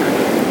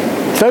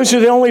 Those are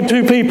the only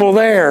 2 people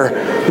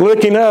there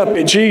looking up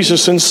at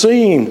Jesus and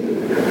seeing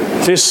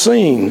this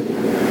scene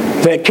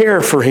that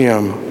care for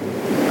him.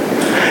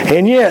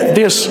 And yet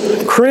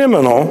this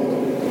criminal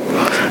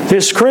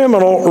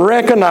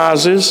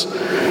recognizes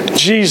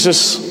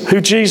Jesus, who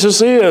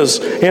Jesus is.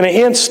 In an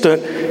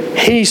instant,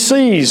 he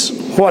sees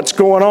what's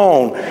going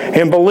on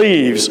and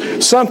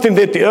believes, something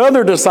that the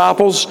other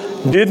disciples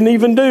didn't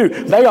even do.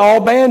 They all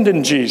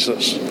abandoned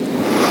Jesus.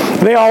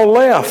 They all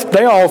left.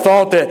 They all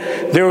thought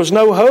that there was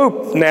no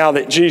hope now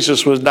that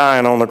Jesus was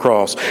dying on the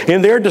cross.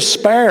 In their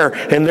despair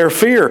and their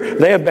fear,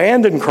 they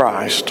abandoned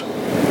Christ.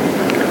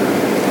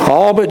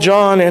 All but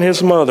John and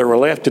his mother were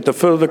left at the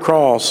foot of the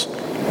cross,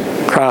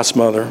 Christ's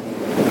mother.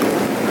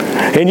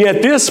 And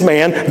yet this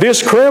man,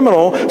 this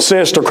criminal,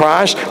 says to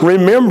Christ,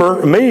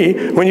 remember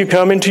me when you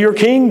come into your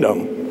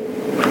kingdom.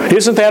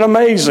 Isn't that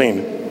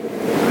amazing?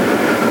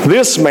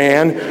 This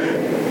man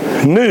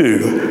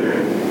knew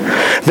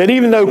that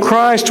even though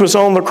Christ was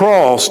on the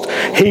cross,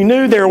 he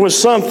knew there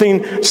was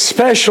something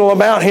special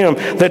about him,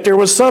 that there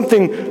was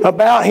something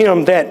about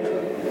him that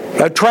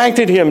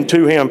attracted him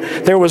to him.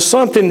 There was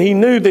something he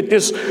knew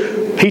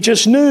he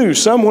just knew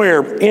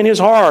somewhere in his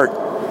heart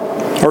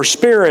or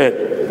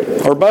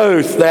spirit or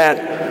both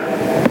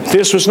that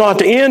this was not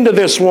the end of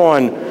this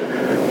one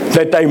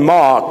that they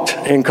mocked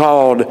and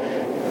called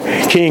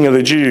King of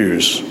the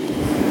Jews.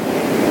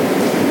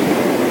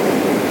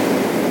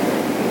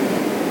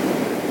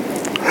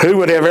 Who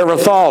would have ever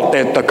thought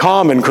that the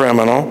common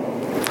criminal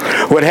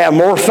would have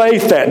more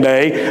faith that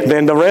day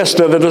than the rest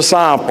of the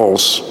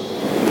disciples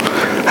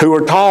who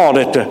were taught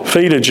at the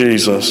feet of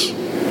Jesus,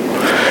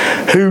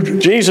 who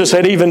Jesus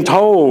had even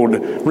told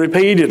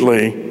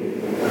repeatedly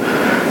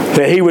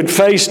that he would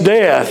face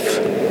death.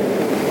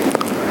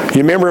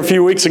 You remember a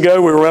few weeks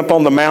ago we were up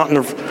on the mountain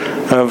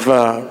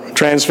of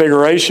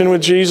Transfiguration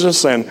with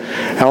Jesus, and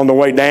on the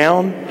way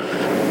down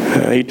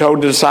he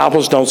told the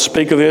disciples, don't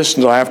speak of this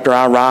until after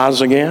I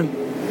rise again.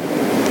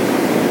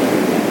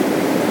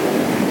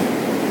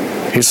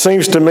 It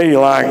seems to me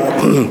like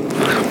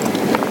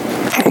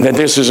that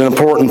this is an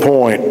important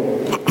point.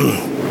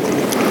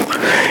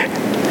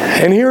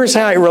 And here's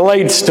how it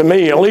relates to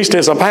me. At least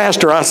as a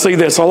pastor, I see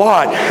this a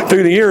lot.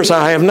 Through the years,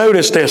 I have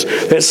noticed this,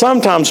 that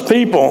sometimes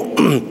people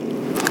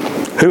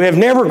who have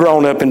never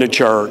grown up in the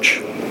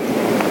church,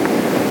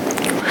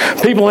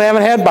 people who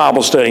haven't had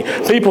Bible study,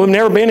 people who've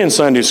never been in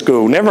Sunday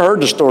school, never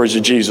heard the stories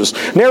of Jesus,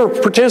 never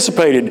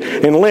participated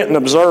in Lenten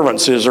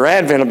observances or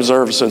Advent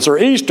observances or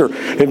Easter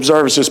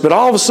observances, but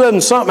all of a sudden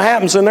something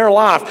happens in their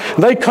life.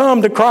 They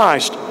come to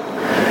Christ,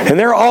 and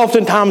they're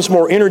oftentimes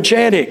more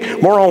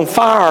energetic, more on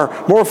fire,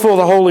 more full of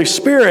the Holy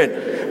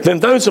Spirit than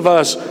those of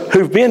us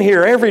who've been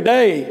here every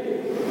day,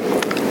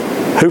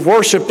 who've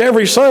worshiped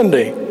every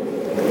Sunday.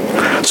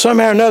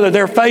 Somehow or another,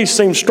 their faith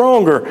seems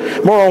stronger,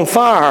 more on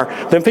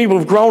fire than people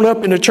who've grown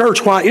up in the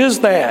church. Why is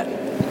that?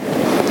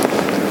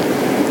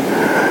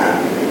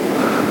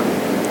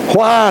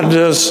 Why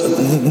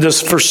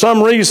does for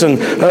some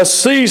reason, us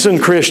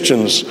seasoned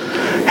Christians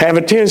have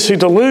a tendency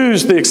to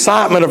lose the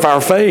excitement of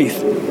our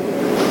faith?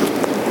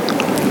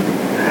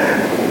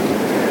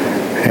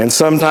 And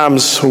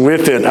sometimes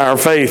with it, our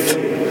faith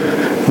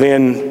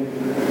then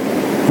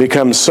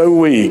becomes so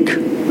weak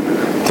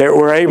that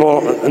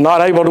we're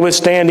not able to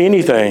withstand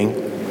anything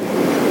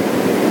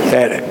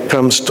that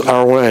comes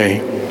our way.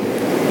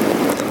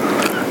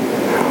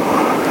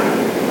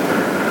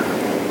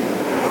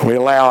 We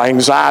allow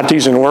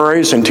anxieties and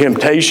worries and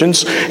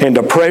temptations and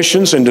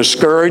depressions and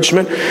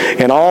discouragement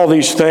and all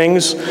these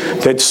things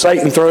that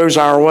Satan throws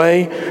our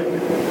way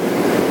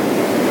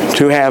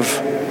to have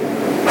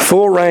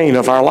full reign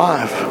of our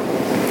life.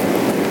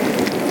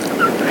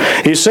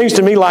 It seems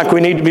to me like we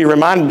need to be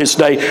reminded this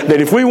day that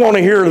if we want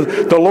to hear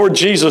the Lord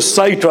Jesus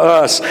say to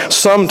us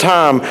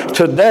sometime,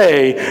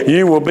 today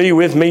you will be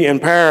with me in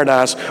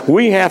paradise,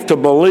 we have to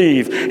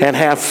believe and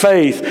have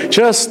faith,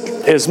 just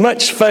as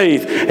much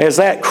faith as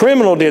that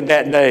criminal did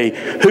that day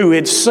who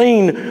had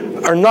seen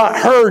or not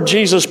heard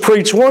Jesus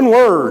preach one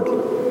word,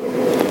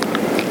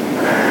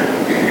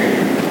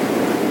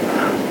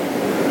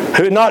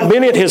 who had not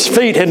been at his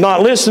feet, had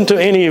not listened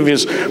to any of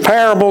his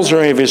parables or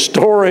any of his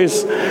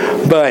stories,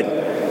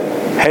 but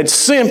had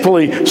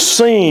simply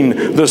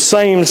seen the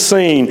same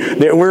scene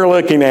that we're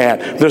looking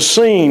at, the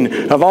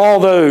scene of all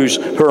those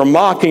who are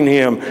mocking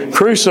him,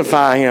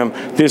 crucify him,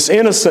 this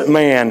innocent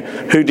man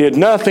who did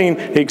nothing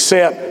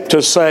except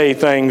to say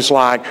things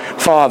like,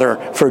 Father,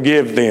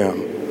 forgive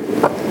them,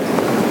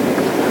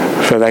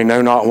 for they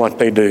know not what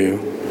they do.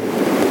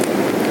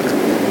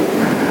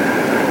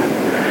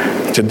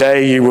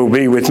 Today you will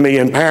be with me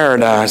in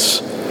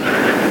paradise.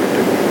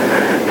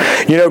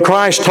 You know,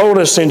 Christ told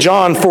us in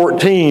John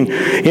 14,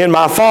 in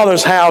my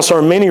Father's house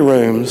are many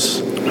rooms,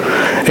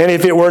 and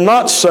if it were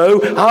not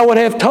so, I would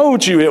have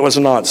told you it was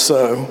not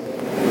so.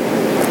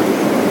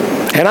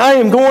 And I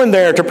am going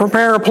there to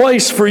prepare a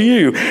place for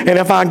you. And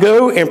if I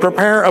go and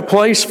prepare a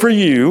place for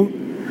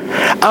you,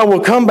 I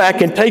will come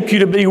back and take you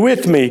to be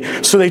with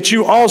me, so that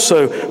you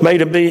also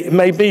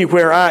may be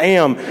where I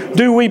am.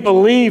 Do we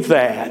believe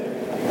that?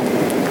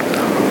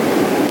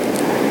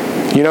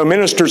 You know,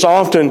 ministers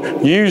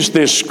often use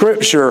this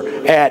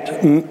scripture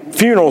at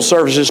funeral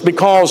services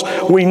because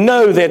we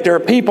know that there are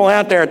people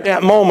out there at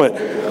that moment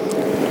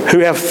who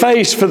have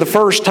faced for the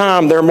first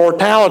time their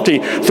mortality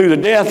through the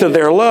death of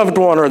their loved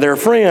one or their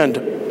friend.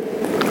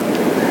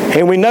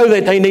 And we know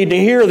that they need to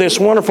hear this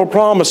wonderful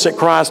promise that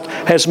Christ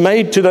has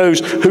made to those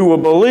who will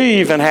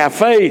believe and have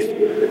faith.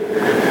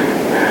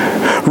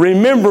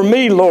 Remember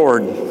me,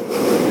 Lord.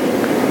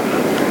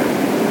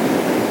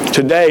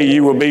 Today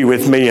you will be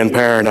with me in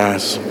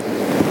paradise.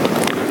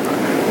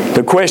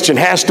 The question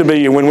has to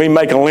be, when we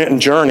make a Lenten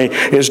journey,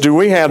 is do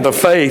we have the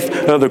faith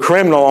of the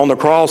criminal on the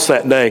cross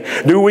that day?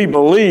 Do we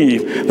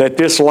believe that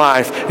this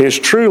life is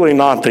truly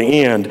not the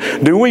end?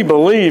 Do we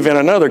believe in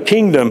another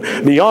kingdom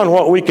beyond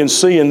what we can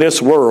see in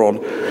this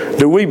world?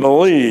 Do we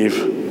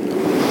believe?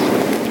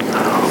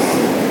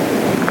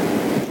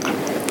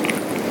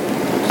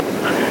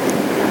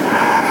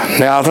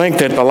 Now, I think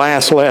that the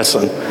last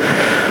lesson,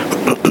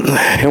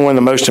 and one of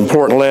the most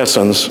important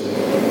lessons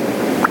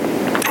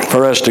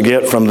for us to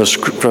get from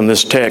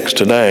this text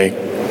today,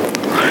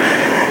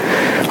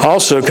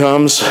 also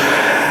comes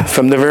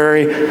from the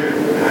very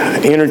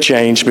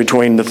interchange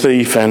between the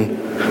thief and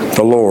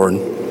the Lord.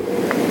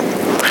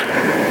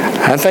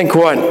 I think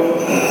what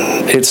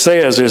it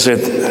says is that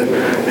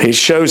it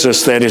shows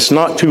us that it's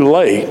not too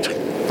late.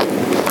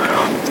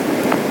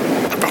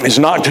 It's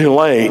not too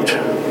late.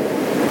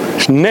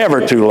 It's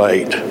never too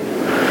late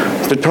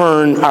to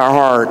turn our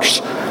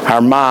hearts,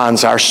 our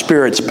minds, our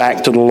spirits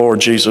back to the Lord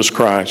Jesus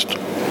Christ.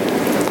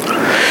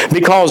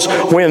 Because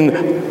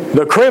when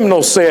the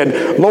criminal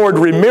said, Lord,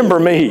 remember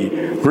me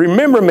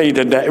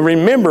today,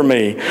 remember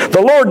me,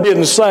 the Lord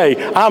didn't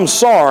say, I'm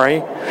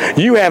sorry,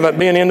 you haven't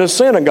been in the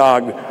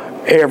synagogue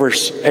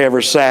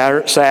every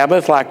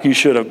Sabbath like you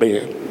should have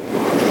been.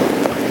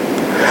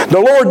 The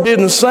Lord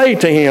didn't say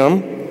to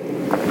him,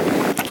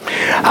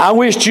 I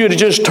wished you to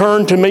just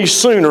turn to me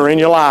sooner in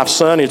your life,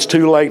 son. It's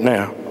too late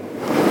now.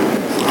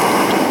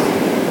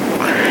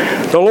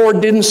 The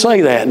Lord didn't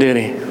say that, did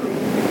He?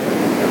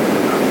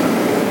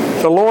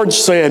 The Lord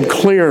said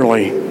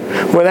clearly,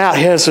 without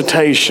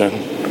hesitation,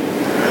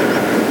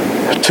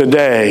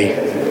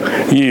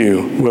 today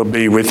you will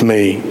be with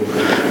me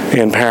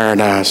in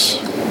paradise.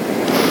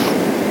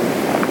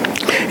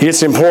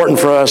 It's important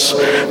for us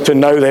to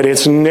know that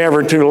it's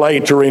never too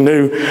late to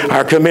renew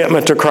our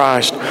commitment to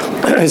Christ.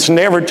 It's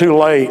never too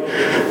late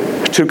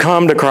to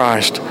come to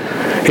Christ.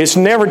 It's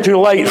never too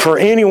late for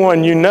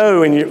anyone you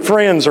know and your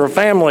friends or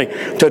family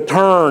to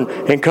turn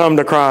and come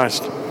to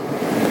Christ.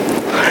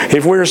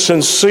 If we're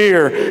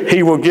sincere,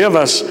 He will give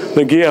us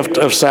the gift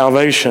of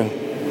salvation.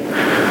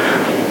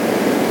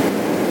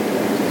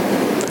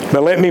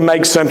 But let me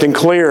make something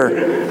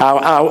clear.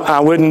 I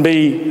wouldn't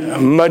be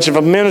much of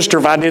a minister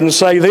if I didn't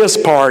say this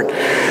part.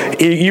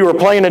 You are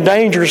playing a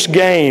dangerous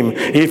game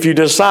if you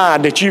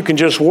decide that you can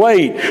just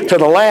wait to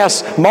the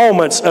last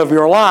moments of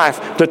your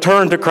life to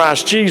turn to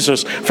Christ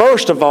Jesus.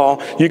 First of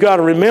all, you got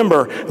to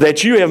remember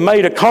that you have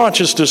made a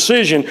conscious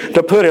decision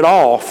to put it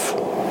off.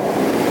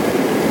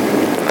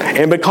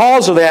 And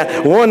because of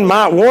that, one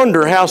might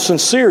wonder how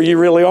sincere you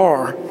really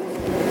are.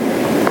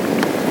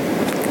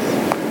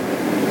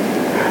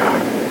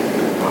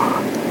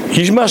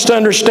 You must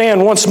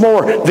understand once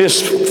more this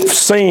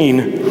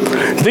scene.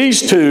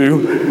 These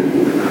two,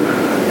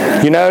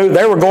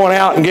 they were going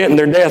out and getting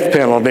their death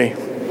penalty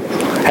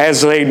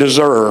as they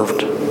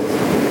deserved.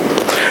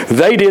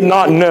 They did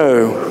not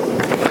know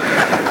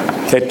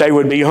that they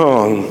would be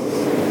hung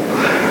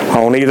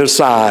on either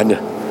side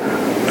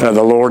of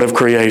the Lord of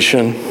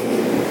creation.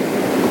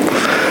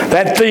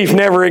 That thief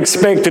never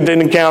expected to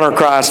encounter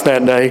Christ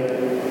that day.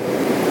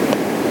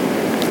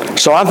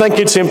 So I think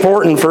it's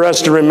important for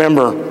us to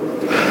remember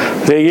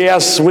that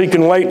yes, we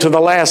can wait to the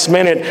last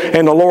minute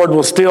and the Lord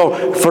will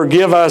still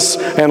forgive us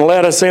and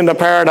let us into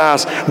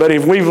paradise. But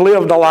if we've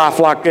lived a life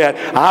like that,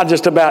 I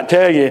just about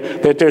tell you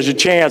that there's a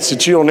chance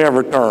that you'll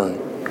never turn.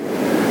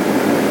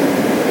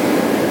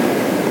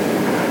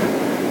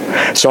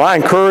 So I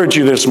encourage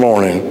you this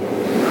morning,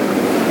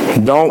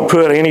 don't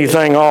put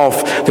anything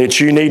off that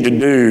you need to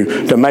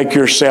do to make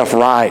yourself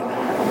right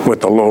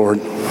with the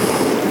Lord.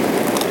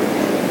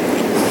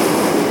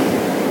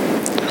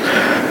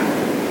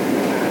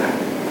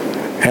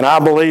 And I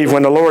believe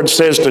when the Lord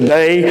says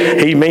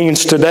today, He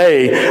means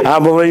today. I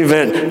believe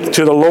that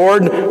to the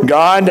Lord,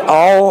 God,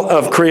 all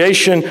of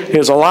creation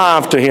is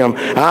alive to Him.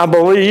 I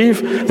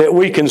believe that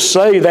we can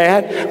say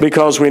that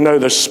because we know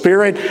the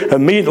Spirit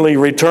immediately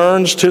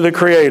returns to the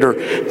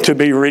Creator to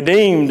be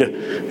redeemed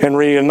and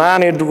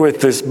reunited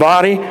with this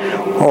body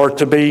or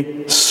to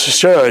be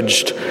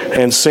judged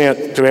and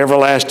sent to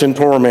everlasting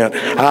torment.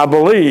 I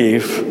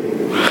believe,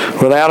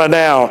 without a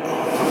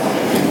doubt,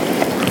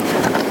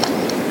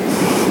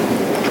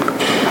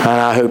 and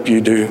I hope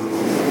you do.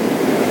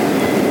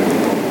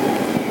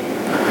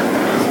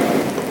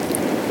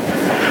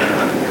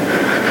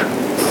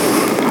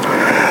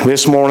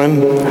 This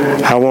morning,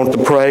 I want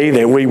to pray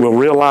that we will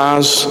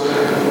realize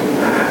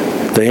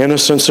the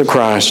innocence of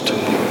Christ,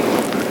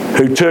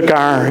 who took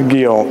our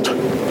guilt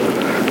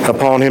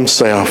upon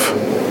Himself.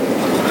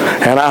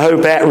 And I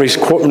hope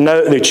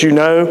that you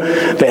know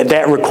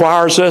that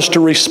requires us to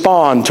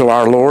respond to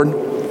our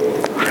Lord.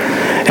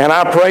 And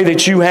I pray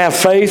that you have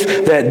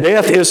faith that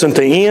death isn't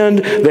the end,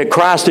 that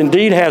Christ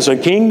indeed has a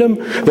kingdom,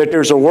 that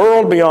there's a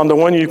world beyond the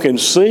one you can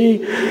see,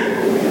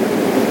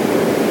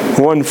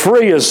 one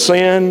free of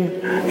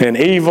sin and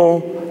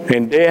evil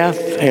and death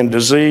and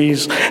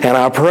disease. And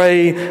I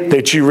pray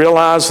that you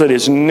realize that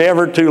it's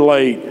never too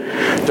late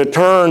to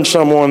turn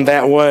someone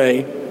that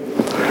way.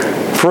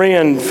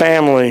 Friend,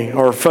 family,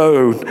 or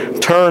foe,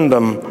 turn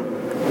them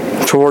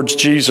towards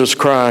Jesus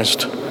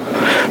Christ.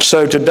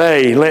 So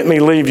today, let me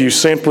leave you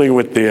simply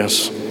with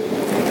this.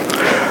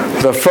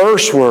 The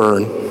first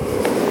word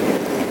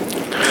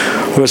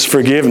was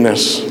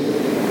forgiveness.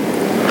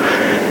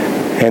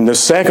 And the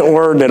second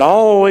word that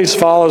always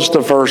follows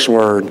the first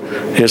word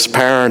is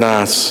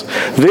paradise.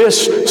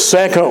 This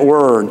second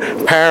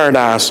word,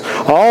 paradise,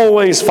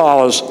 always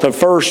follows the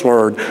first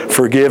word,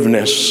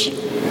 forgiveness.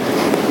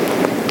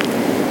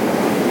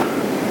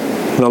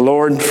 The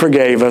Lord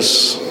forgave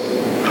us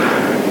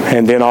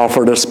and then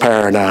offered us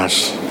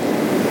paradise.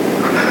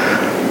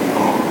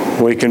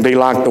 We can be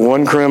like the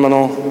one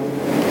criminal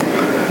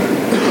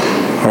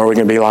or we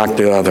can be like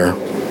the other.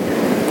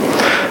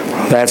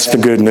 That's the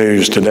good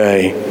news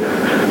today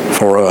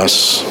for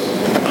us.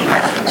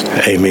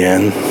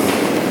 Amen.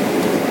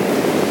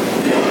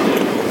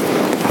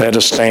 Let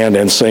us stand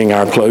and sing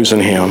our closing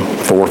hymn,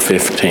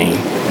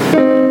 415.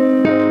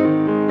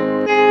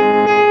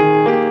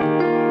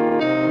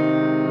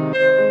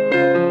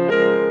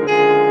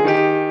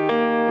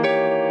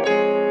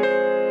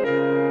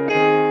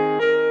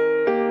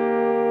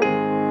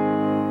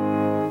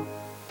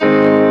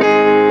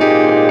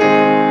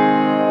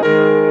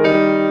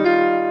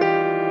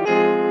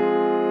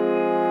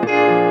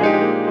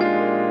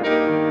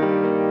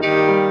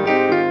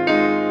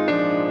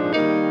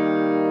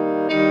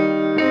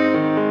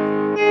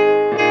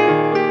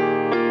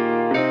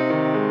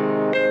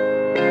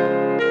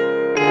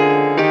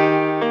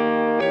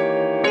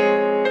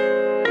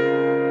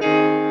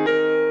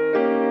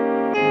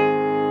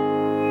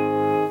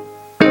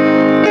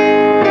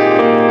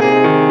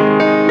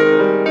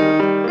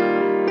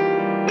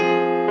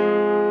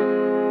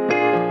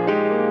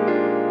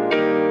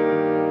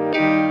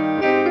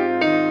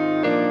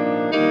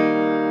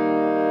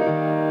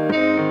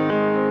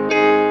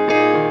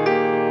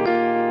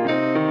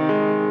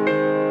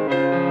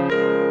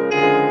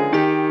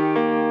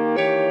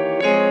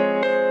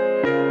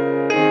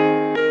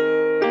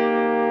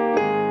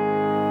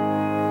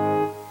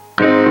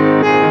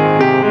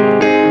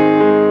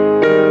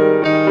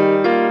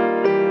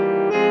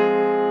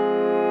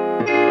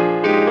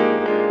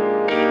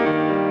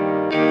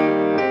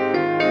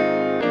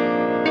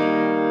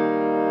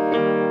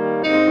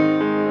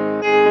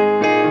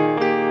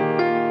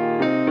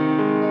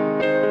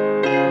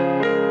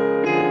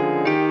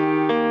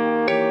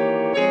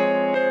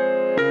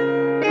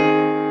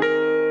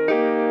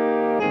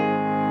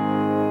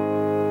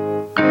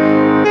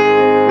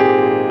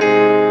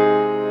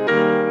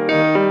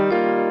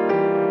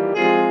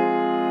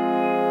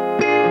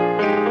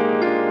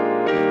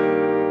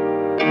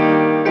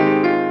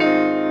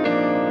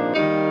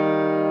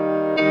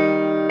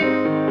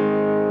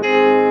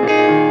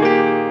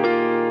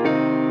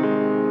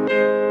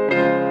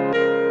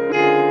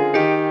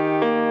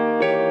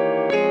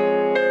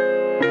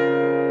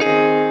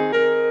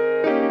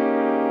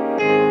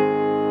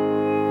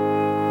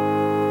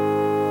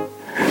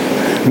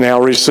 Now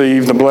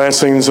receive the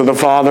blessings of the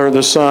Father,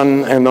 the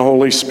Son, and the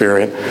Holy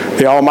Spirit,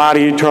 the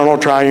Almighty, eternal,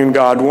 triune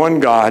God, one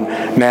God,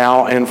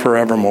 now and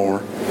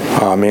forevermore.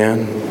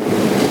 Amen.